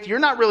faith. You're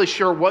not really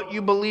sure what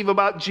you believe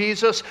about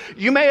Jesus.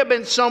 You may have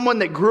been someone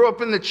that grew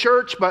up in the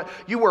church, but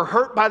you were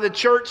hurt by the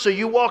church, so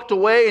you walked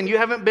away and you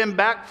haven't been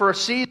back for a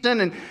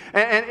season.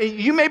 And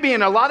you may be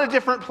in a lot of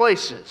different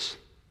places.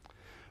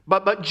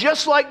 But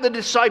just like the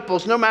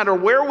disciples, no matter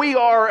where we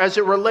are as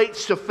it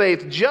relates to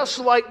faith, just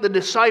like the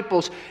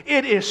disciples,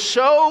 it is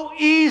so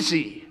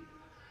easy,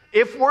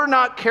 if we're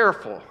not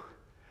careful,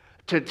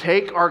 to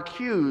take our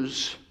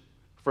cues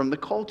from the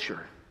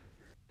culture.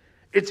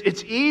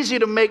 It's easy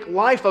to make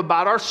life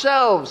about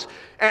ourselves.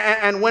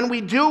 And when we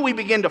do, we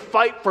begin to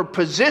fight for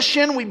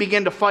position, we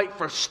begin to fight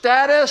for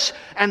status,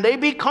 and they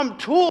become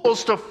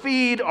tools to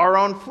feed our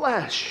own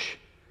flesh.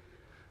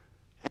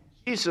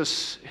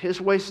 Jesus, his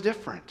way's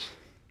different.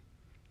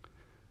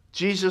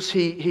 Jesus,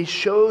 he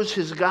shows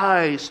his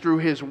guys through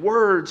his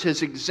words,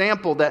 his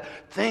example, that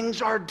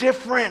things are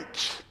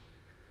different.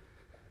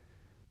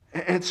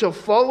 And so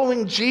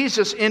following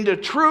Jesus into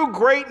true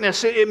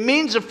greatness, it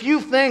means a few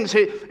things.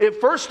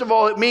 First of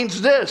all, it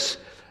means this,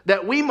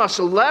 that we must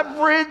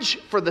leverage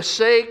for the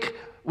sake,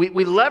 we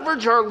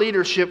leverage our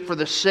leadership for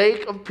the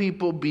sake of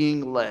people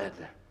being led.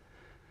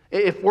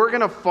 If we're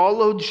going to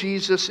follow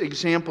Jesus'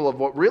 example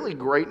of what really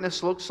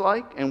greatness looks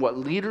like and what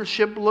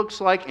leadership looks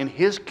like in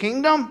his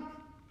kingdom,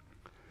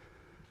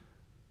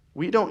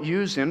 we don't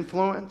use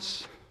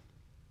influence.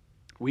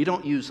 We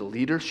don't use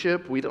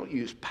leadership. We don't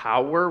use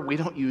power. We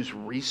don't use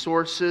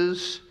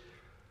resources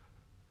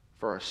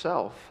for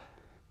ourselves.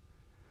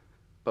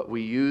 But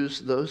we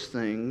use those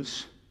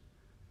things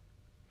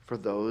for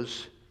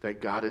those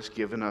that God has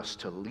given us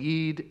to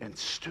lead and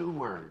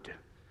steward.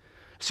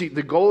 See,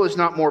 the goal is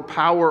not more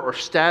power or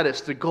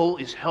status. The goal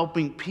is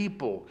helping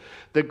people.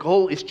 The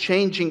goal is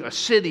changing a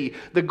city.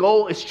 The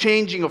goal is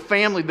changing a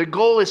family. The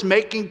goal is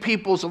making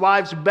people's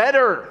lives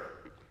better.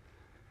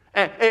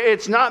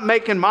 It's not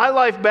making my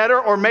life better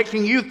or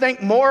making you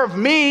think more of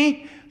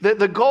me.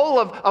 The goal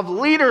of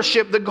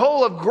leadership, the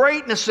goal of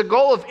greatness, the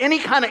goal of any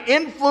kind of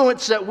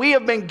influence that we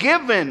have been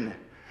given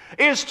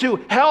is to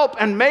help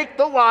and make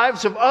the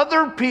lives of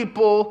other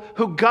people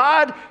who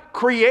God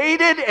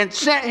created and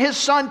sent his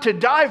son to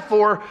die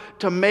for,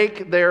 to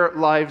make their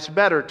lives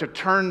better, to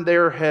turn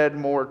their head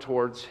more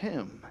towards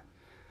him.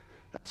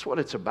 That's what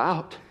it's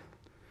about.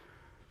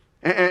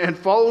 And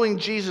following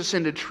Jesus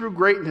into true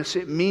greatness,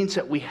 it means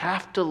that we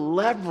have to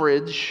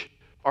leverage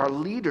our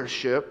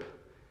leadership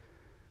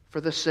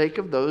for the sake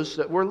of those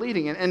that we're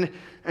leading.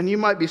 And you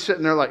might be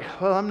sitting there like,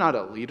 well, I'm not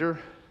a leader.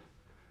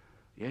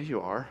 Yeah,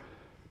 you are.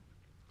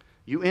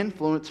 You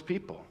influence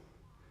people.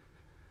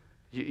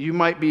 You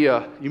might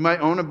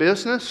own a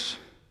business.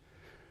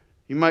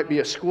 You might be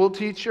a school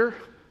teacher.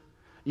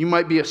 You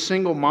might be a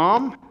single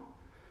mom.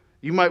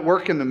 You might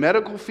work in the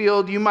medical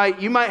field. You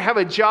might have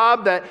a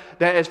job that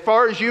as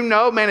far as you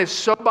know, man, is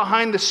so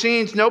behind the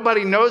scenes,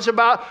 nobody knows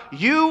about.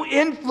 You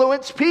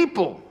influence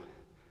people.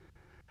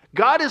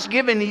 God has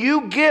given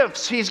you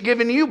gifts. He's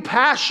given you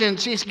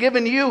passions. He's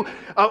given you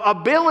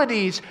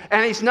abilities.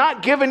 And he's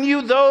not given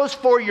you those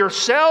for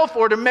yourself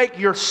or to make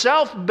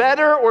yourself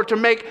better or to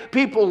make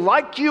people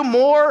like you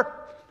more.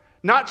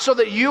 Not so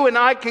that you and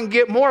I can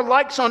get more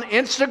likes on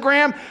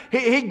Instagram.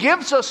 He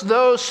gives us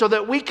those so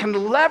that we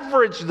can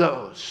leverage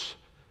those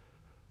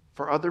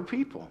for other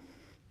people.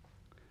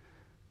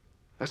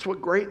 That's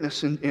what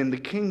greatness in the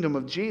kingdom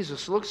of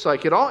Jesus looks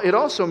like. It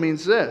also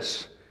means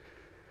this.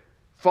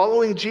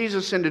 Following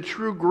Jesus into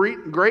true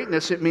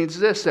greatness, it means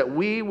this, that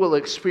we will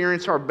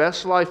experience our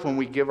best life when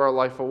we give our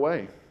life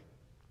away.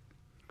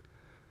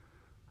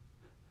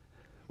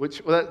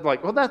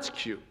 That's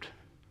cute.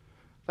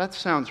 That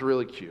sounds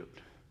really cute.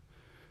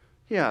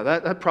 Yeah,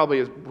 that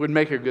probably would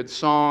make a good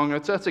song.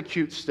 That's a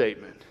cute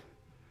statement.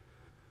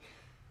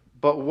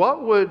 But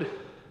what would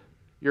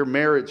your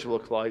marriage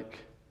look like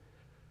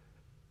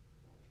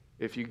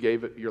if you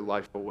gave your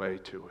life away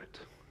to it?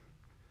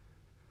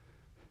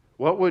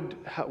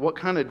 What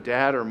kind of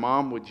dad or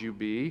mom would you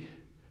be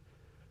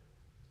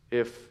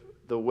if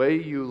the way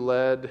you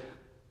led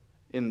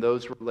in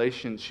those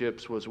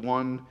relationships was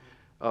one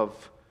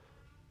of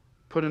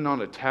putting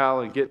on a towel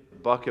and getting a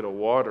bucket of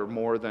water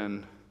more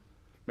than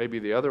maybe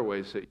the other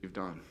ways that you've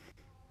done?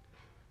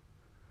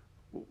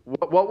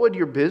 What would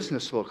your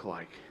business look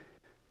like?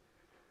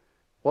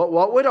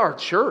 What would our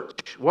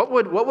church? What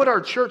would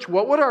our church?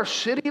 What would our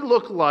city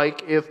look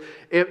like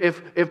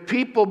if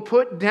people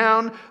put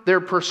down their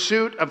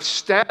pursuit of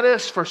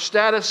status for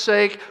status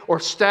sake, or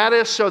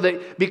status so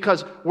that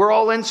because we're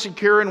all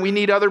insecure and we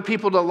need other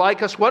people to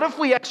like us? What if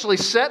we actually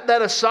set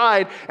that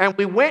aside and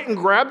we went and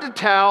grabbed a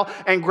towel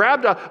and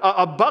grabbed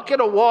a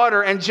bucket of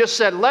water and just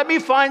said, "Let me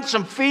find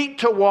some feet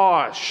to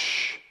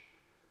wash"?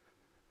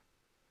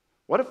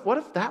 What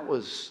if that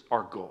was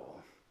our goal?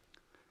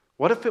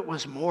 What if it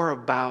was more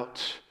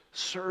about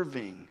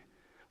serving?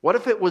 What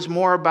if it was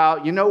more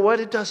about, you know what,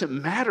 it doesn't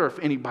matter if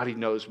anybody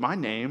knows my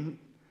name.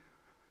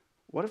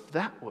 What if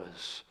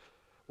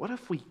What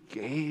if we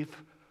gave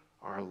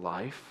our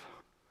life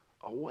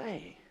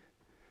away?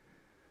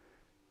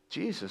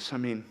 Jesus,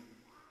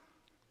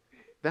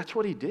 that's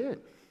what he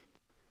did.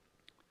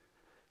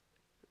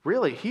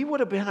 Really, he would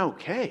have been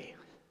okay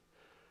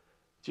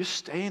just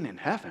staying in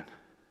heaven.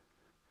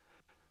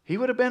 He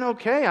would have been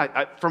okay.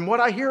 From what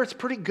I hear, it's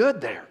pretty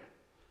good there.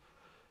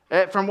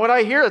 From what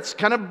I hear, it's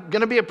kind of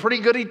going to be a pretty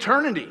good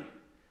eternity.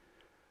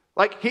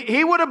 Like,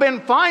 he would have been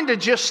fine to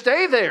just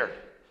stay there.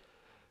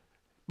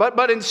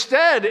 But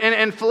instead,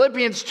 and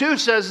Philippians 2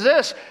 says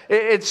this,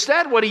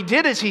 instead what he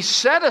did is he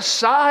set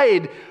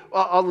aside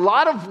a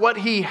lot of what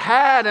he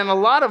had and a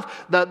lot of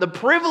the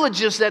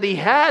privileges that he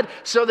had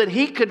so that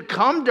he could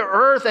come to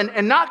earth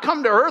and not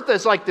come to earth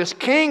as like this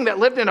king that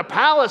lived in a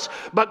palace,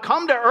 but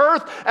come to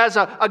earth as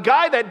a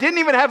guy that didn't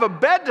even have a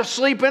bed to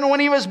sleep in when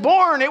he was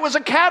born. It was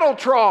a cattle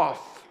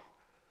trough.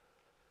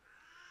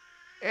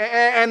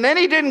 And then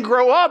he didn't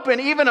grow up in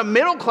even a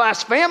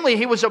middle-class family.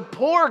 He was a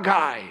poor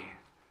guy.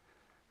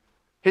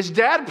 His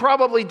dad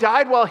probably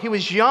died while he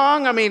was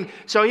young.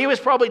 So he was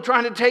probably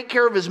trying to take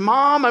care of his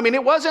mom.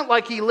 It wasn't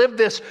like he lived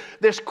this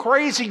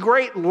crazy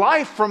great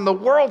life from the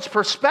world's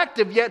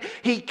perspective, yet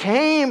he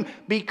came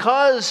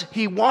because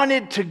he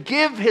wanted to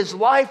give his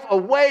life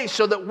away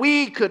so that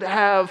we could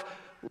have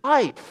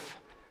life.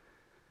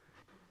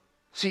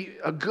 See,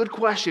 a good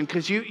question,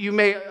 because you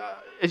may,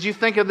 as you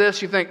think of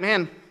this, you think,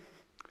 man,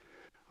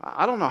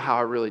 I don't know how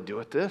I really do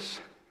at this.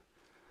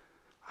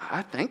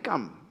 I think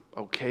I'm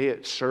okay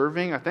at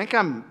serving. I think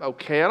I'm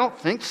okay. I don't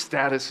think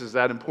status is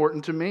that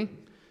important to me.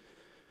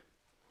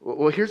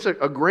 Well, here's a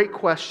great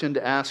question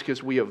to ask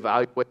as we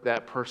evaluate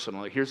that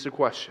personally. Here's the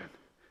question.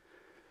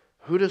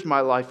 Who does my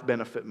life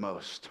benefit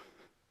most?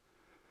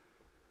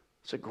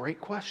 It's a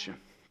great question.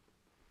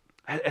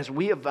 As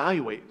we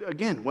evaluate,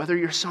 again, whether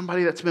you're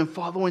somebody that's been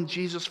following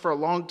Jesus for a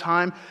long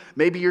time,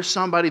 maybe you're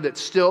somebody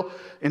that's still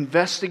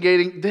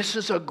investigating, this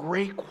is a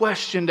great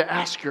question to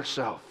ask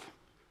yourself.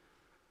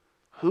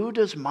 Who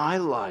does my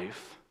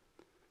life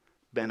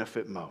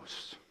benefit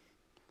most?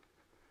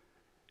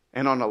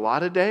 And on a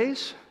lot of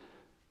days,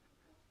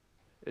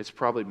 it's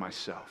probably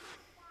myself.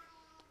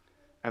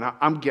 And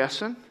I'm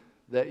guessing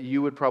that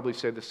you would probably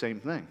say the same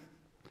thing.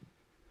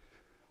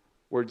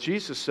 Where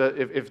Jesus said,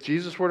 if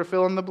Jesus were to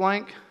fill in the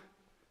blank,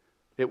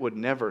 it would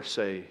never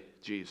say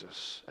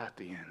Jesus at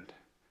the end.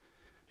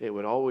 It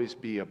would always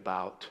be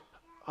about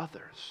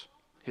others.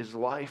 His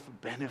life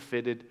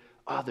benefited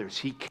others.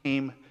 He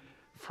came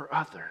for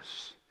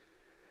others.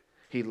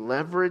 He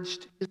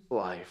leveraged his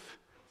life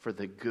for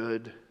the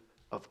good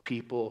of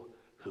people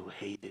who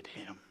hated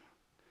him.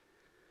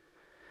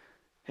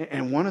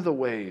 And one of the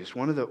ways,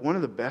 one of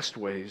the best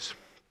ways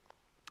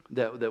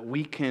that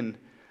we can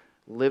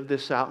live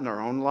this out in our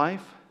own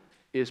life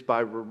is by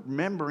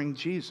remembering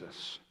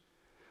Jesus.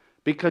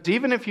 Because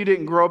even if you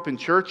didn't grow up in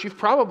church, you've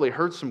probably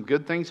heard some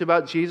good things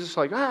about Jesus.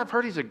 Like, I've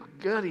heard he's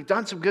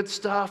done some good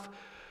stuff.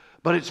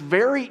 But it's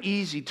very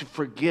easy to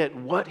forget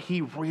what he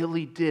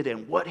really did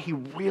and what he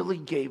really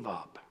gave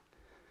up.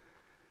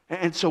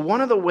 And so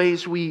one of the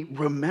ways we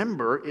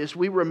remember is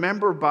we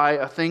remember by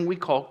a thing we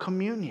call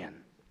communion.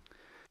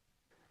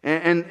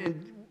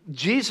 And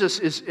Jesus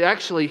is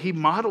actually, he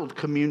modeled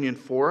communion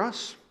for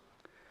us.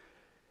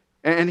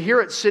 And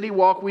here at City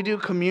Walk, we do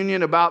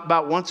communion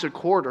about once a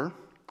quarter.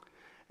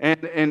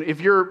 And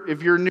if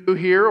you're new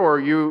here or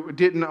you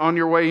didn't on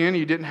your way in,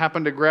 you didn't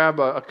happen to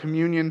grab a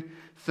communion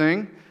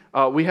thing,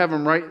 we have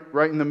them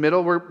right in the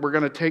middle. We're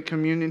going to take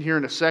communion here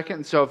in a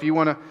second. So if you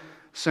want to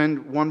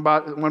send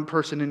one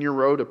person in your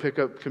row to pick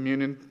up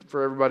communion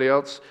for everybody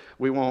else,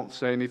 we won't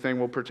say anything.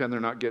 We'll pretend they're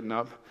not getting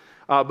up.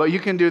 But you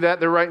can do that.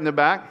 They're right in the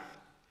back.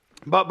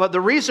 But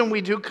the reason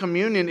we do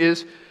communion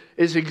is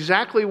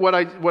exactly what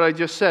I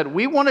just said.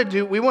 We want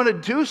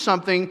to do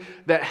something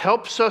that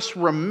helps us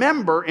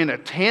remember in a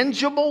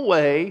tangible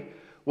way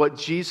what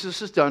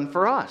Jesus has done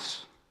for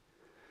us.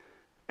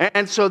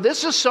 And so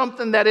this is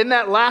something that in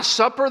that Last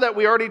Supper that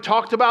we already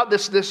talked about,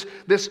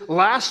 this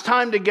last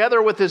time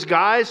together with his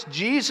guys,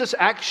 Jesus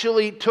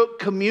actually took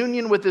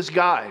communion with his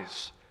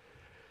guys.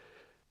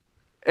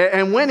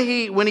 And when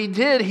he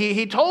did,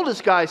 he told his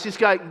guys,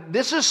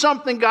 this is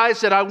something, guys,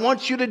 that I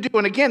want you to do.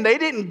 And again, they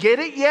didn't get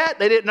it yet.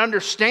 They didn't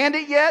understand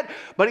it yet.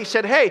 But he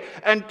said, hey,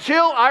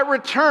 until I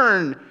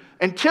return,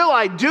 until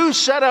I do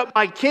set up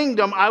my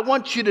kingdom, I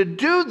want you to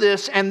do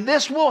this, and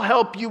this will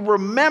help you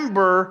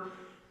remember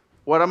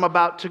what I'm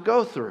about to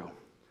go through.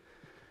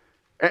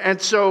 And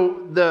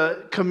so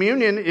the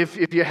communion,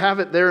 if you have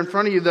it there in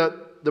front of you,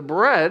 the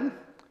bread,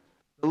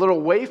 the little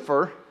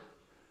wafer,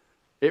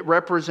 it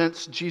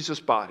represents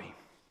Jesus' body.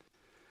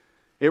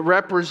 It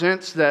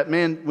represents that,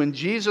 man, when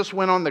Jesus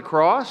went on the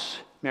cross,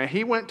 now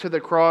he went to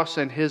the cross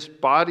and his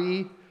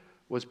body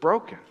was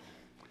broken.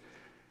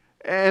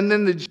 And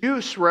then the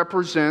juice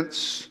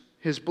represents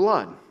his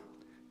blood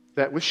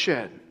that was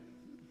shed.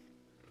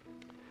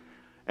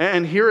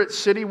 And here at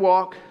City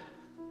Walk,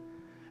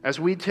 as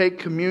we take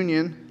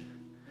communion,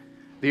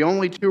 the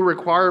only two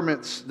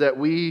requirements that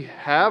we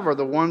have are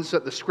the ones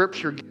that the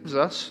Scripture gives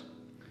us.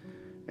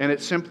 And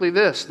it's simply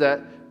this,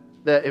 that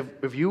that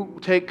if you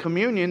take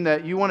communion,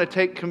 that you want to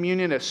take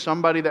communion as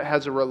somebody that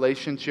has a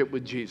relationship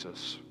with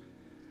Jesus.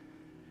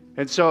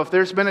 And so if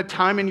there's been a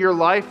time in your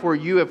life where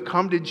you have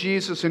come to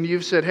Jesus and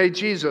you've said, hey,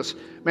 Jesus,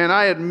 man,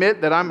 I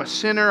admit that I'm a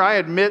sinner. I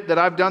admit that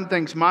I've done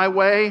things my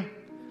way.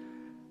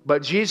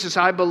 But Jesus,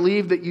 I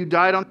believe that you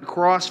died on the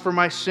cross for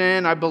my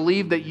sin. I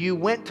believe that you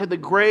went to the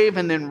grave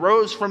and then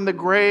rose from the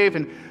grave.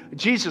 And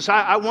Jesus,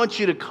 I want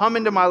you to come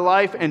into my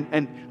life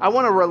and I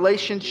want a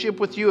relationship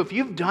with you. If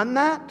you've done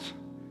that,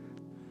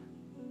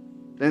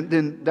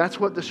 then that's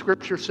what the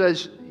Scripture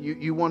says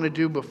you want to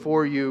do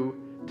before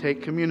you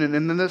take communion.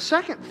 And then the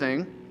second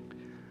thing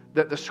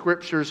that the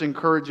Scriptures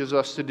encourages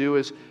us to do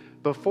is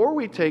before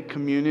we take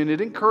communion,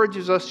 it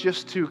encourages us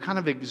just to kind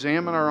of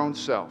examine our own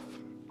self.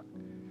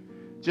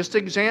 Just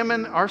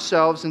examine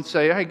ourselves and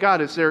say, hey, God,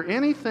 is there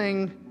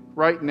anything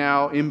right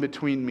now in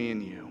between me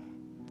and you?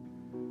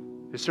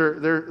 Is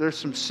there's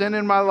some sin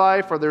in my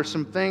life, or there's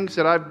some things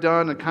that I've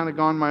done and kind of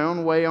gone my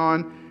own way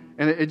on?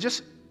 And it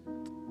just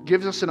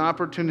gives us an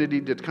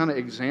opportunity to kind of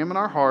examine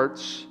our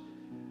hearts,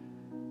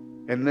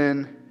 and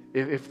then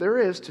if there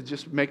is, to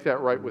just make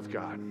that right with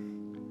God.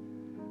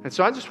 And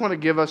so I just want to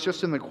give us,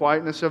 just in the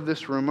quietness of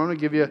this room, I'm going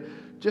to give you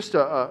just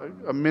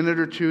a minute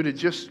or two to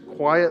just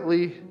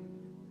quietly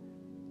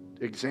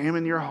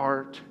examine your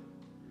heart.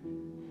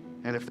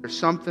 And if there's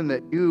something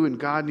that you and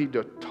God need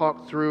to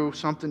talk through,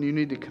 something you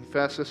need to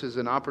confess, this is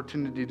an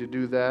opportunity to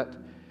do that.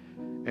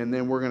 And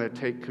then we're going to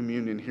take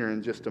communion here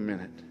in just a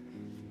minute.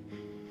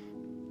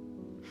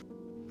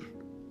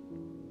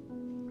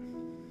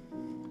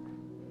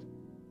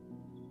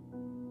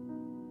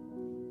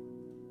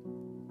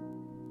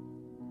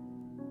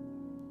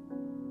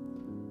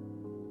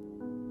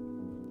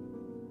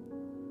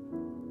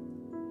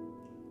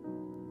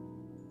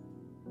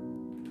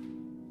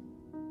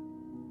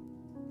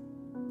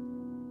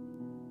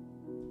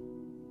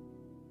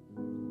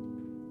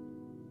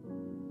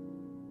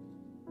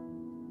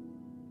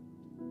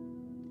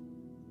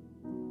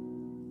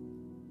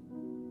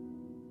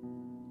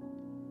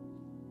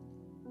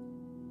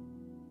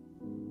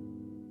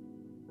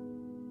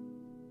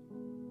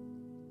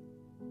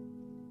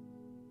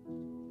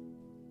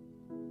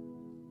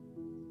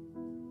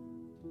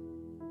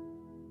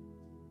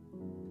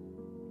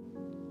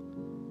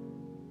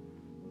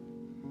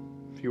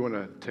 If you want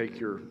to take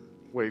your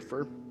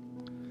wafer.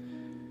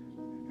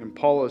 And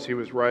Paul, as he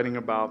was writing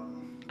about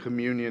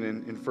communion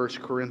in 1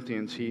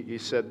 Corinthians, he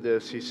said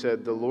this. He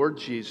said, the Lord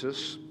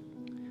Jesus,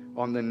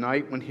 on the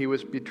night when he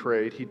was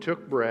betrayed, he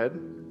took bread,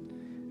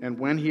 and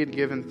when he had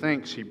given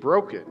thanks, he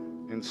broke it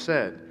and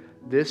said,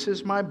 this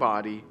is my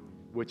body,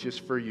 which is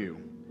for you.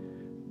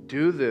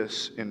 Do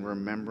this in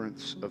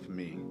remembrance of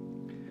me.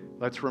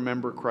 Let's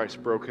remember Christ's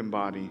broken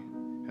body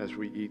as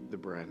we eat the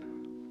bread.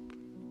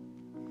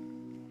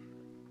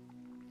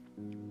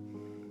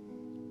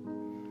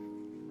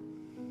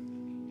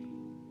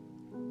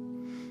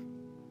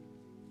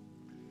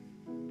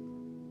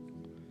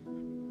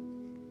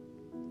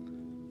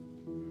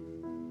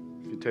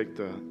 Take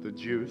the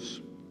juice,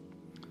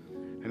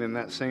 and in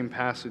that same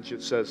passage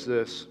it says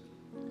this,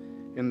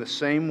 in the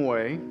same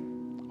way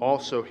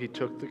also he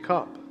took the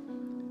cup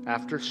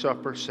after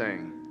supper,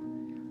 saying,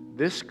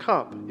 this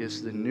cup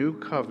is the new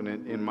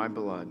covenant in my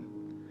blood.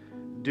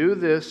 Do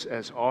this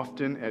as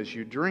often as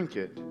you drink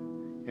it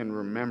in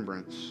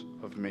remembrance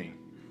of me.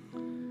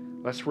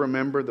 Let's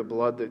remember the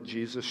blood that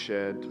Jesus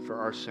shed for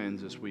our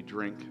sins as we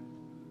drink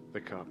the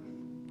cup.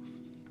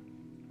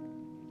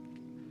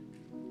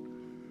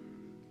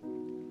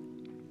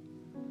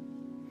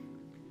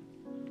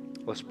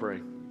 Let's pray.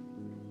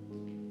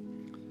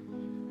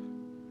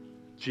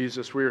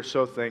 Jesus, we are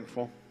so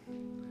thankful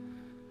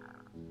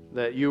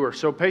that you are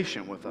so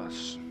patient with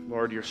us.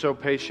 Lord, you're so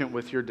patient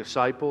with your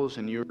disciples,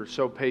 and you are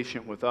so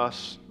patient with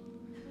us.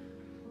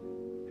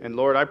 And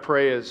Lord, I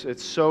pray as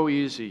it's so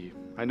easy,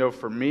 I know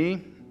for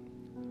me,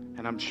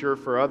 and I'm sure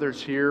for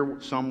others here,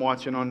 some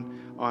watching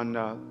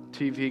on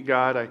TV,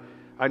 God,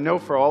 I know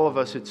for all of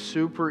us it's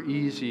super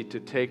easy to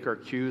take our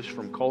cues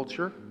from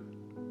culture.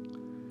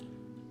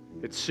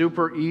 It's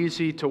super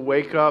easy to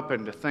wake up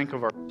and to think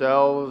of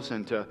ourselves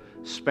and to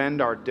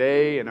spend our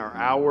day and our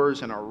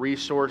hours and our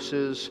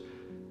resources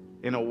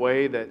in a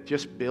way that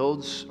just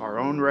builds our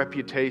own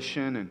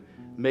reputation and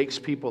makes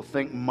people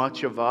think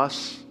much of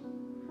us.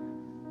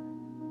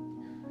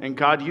 And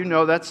God, you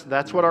know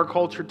that's what our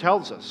culture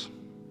tells us.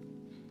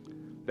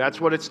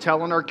 That's what it's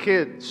telling our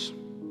kids.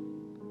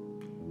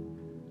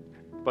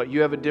 But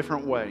you have a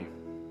different way.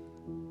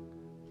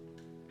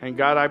 And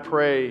God, I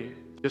pray,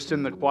 just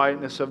in the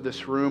quietness of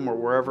this room or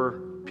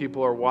wherever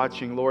people are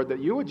watching, Lord, that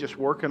you would just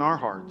work in our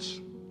hearts.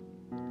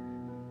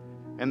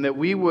 And that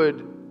we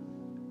would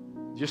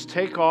just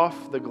take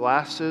off the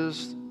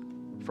glasses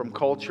from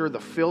culture,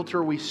 the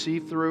filter we see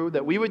through,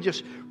 that we would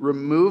just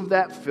remove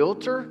that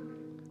filter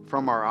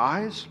from our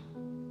eyes,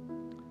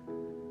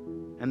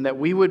 and that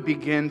we would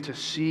begin to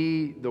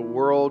see the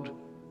world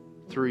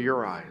through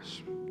your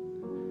eyes.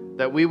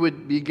 That we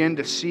would begin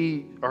to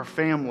see our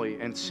family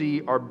and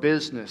see our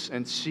business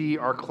and see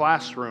our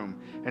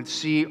classroom and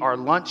see our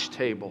lunch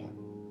table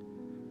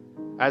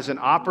as an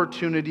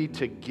opportunity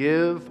to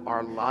give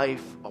our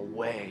life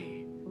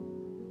away.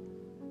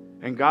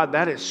 And God,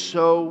 that is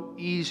so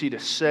easy to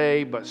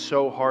say, but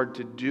so hard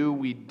to do.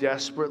 We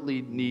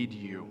desperately need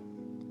you.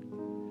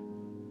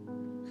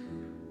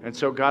 And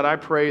so, God, I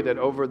pray that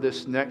over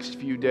this next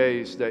few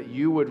days that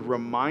you would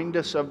remind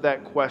us of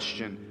that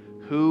question,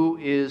 who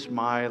is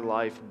my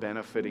life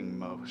benefiting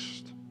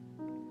most?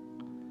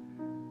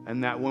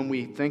 And that when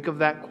we think of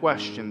that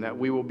question, that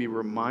we will be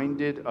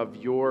reminded of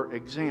your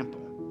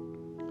example,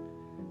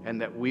 and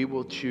that we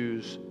will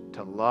choose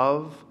to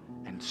love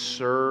and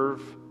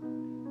serve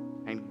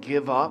and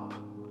give up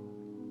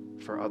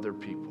for other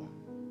people.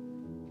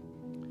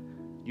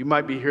 You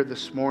might be here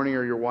this morning,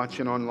 or you're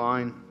watching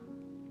online,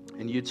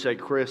 and you'd say,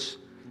 Chris,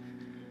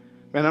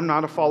 man, I'm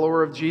not a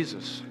follower of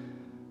Jesus.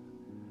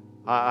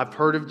 I've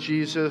heard of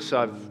Jesus.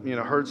 I've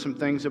heard some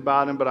things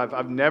about him, but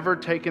I've never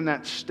taken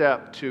that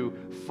step to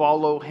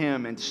follow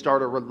him and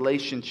start a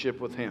relationship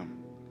with him.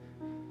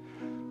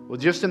 Well,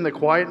 just in the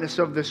quietness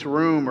of this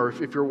room, or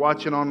if you're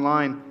watching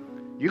online,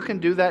 you can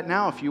do that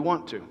now if you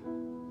want to.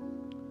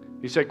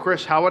 You say,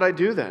 Chris, how would I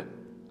do that?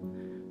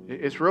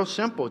 It's real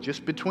simple.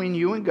 Just between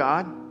you and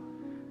God,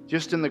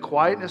 just in the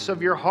quietness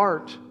of your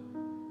heart,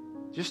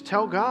 just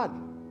tell God.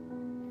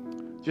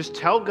 Just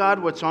tell God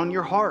what's on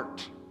your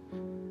heart.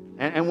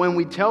 And when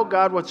we tell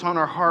God what's on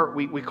our heart,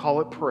 we call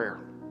it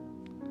prayer.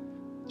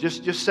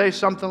 Just say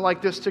something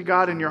like this to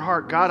God in your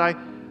heart. God,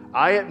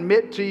 I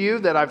admit to you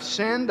that I've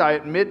sinned. I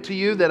admit to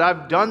you that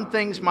I've done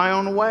things my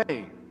own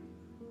way.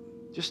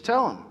 Just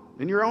tell him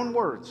in your own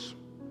words.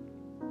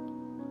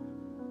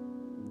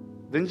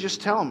 Then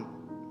just tell him,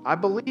 I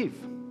believe.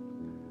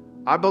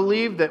 I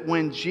believe that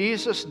when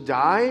Jesus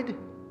died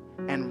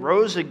and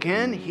rose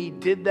again, he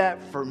did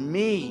that for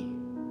me.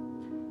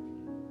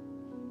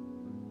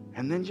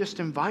 And then just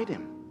invite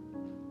him.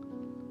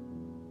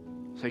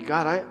 Say,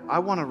 God, I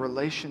want a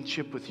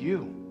relationship with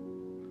you.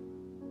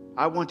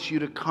 I want you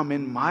to come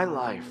in my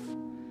life.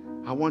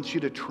 I want you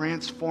to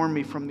transform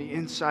me from the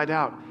inside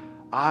out.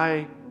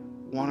 I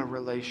want a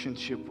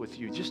relationship with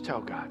you. Just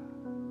tell God.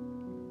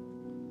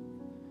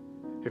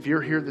 If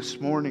you're here this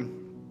morning,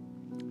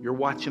 you're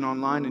watching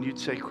online, and you'd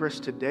say, Chris,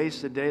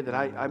 today's the day that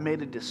I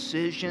made a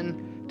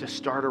decision to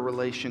start a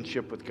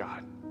relationship with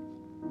God.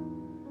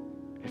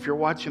 If you're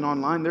watching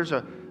online, there's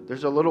a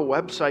little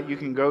website you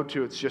can go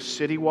to. It's just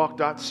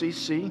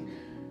citywalk.cc.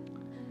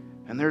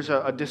 And there's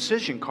a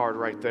decision card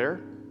right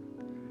there.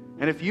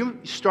 And if you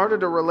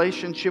started a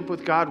relationship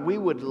with God, we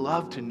would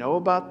love to know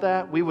about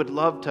that. We would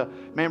love to,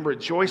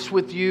 rejoice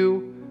with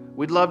you.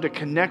 We'd love to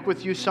connect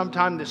with you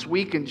sometime this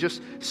week and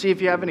just see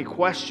if you have any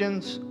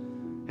questions.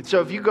 And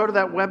so if you go to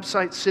that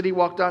website,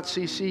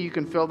 citywalk.cc, you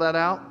can fill that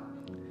out.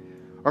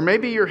 Or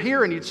maybe you're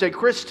here and you'd say,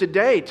 Chris,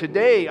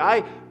 today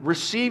I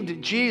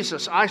received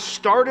Jesus. I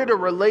started a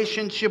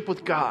relationship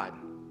with God.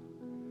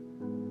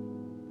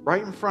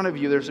 Right in front of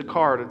you, there's a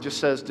card that just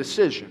says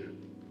decision.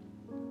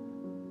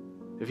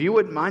 If you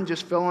wouldn't mind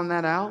just filling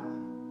that out,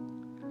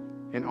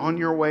 and on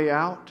your way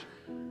out,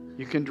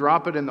 you can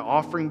drop it in the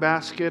offering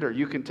basket, or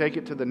you can take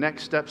it to the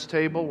Next Steps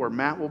table where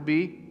Matt will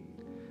be,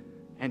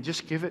 and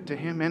just give it to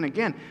him. And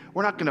again,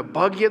 we're not going to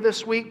bug you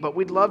this week, but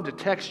we'd love to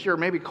text you or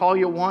maybe call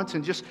you once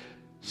and just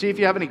see if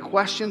you have any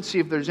questions, see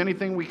if there's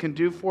anything we can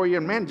do for you.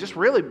 And just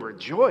really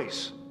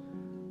rejoice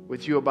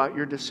with you about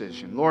your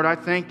decision. Lord, I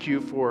thank you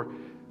for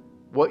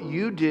what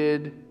you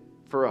did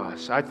for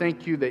us. I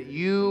thank you that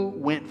you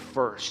went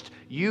first.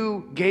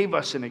 You gave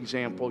us an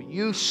example.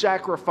 You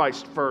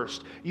sacrificed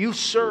first. You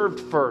served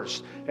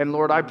first. And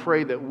Lord, I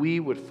pray that we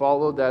would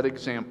follow that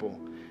example.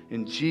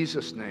 In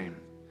Jesus' name,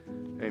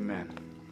 amen.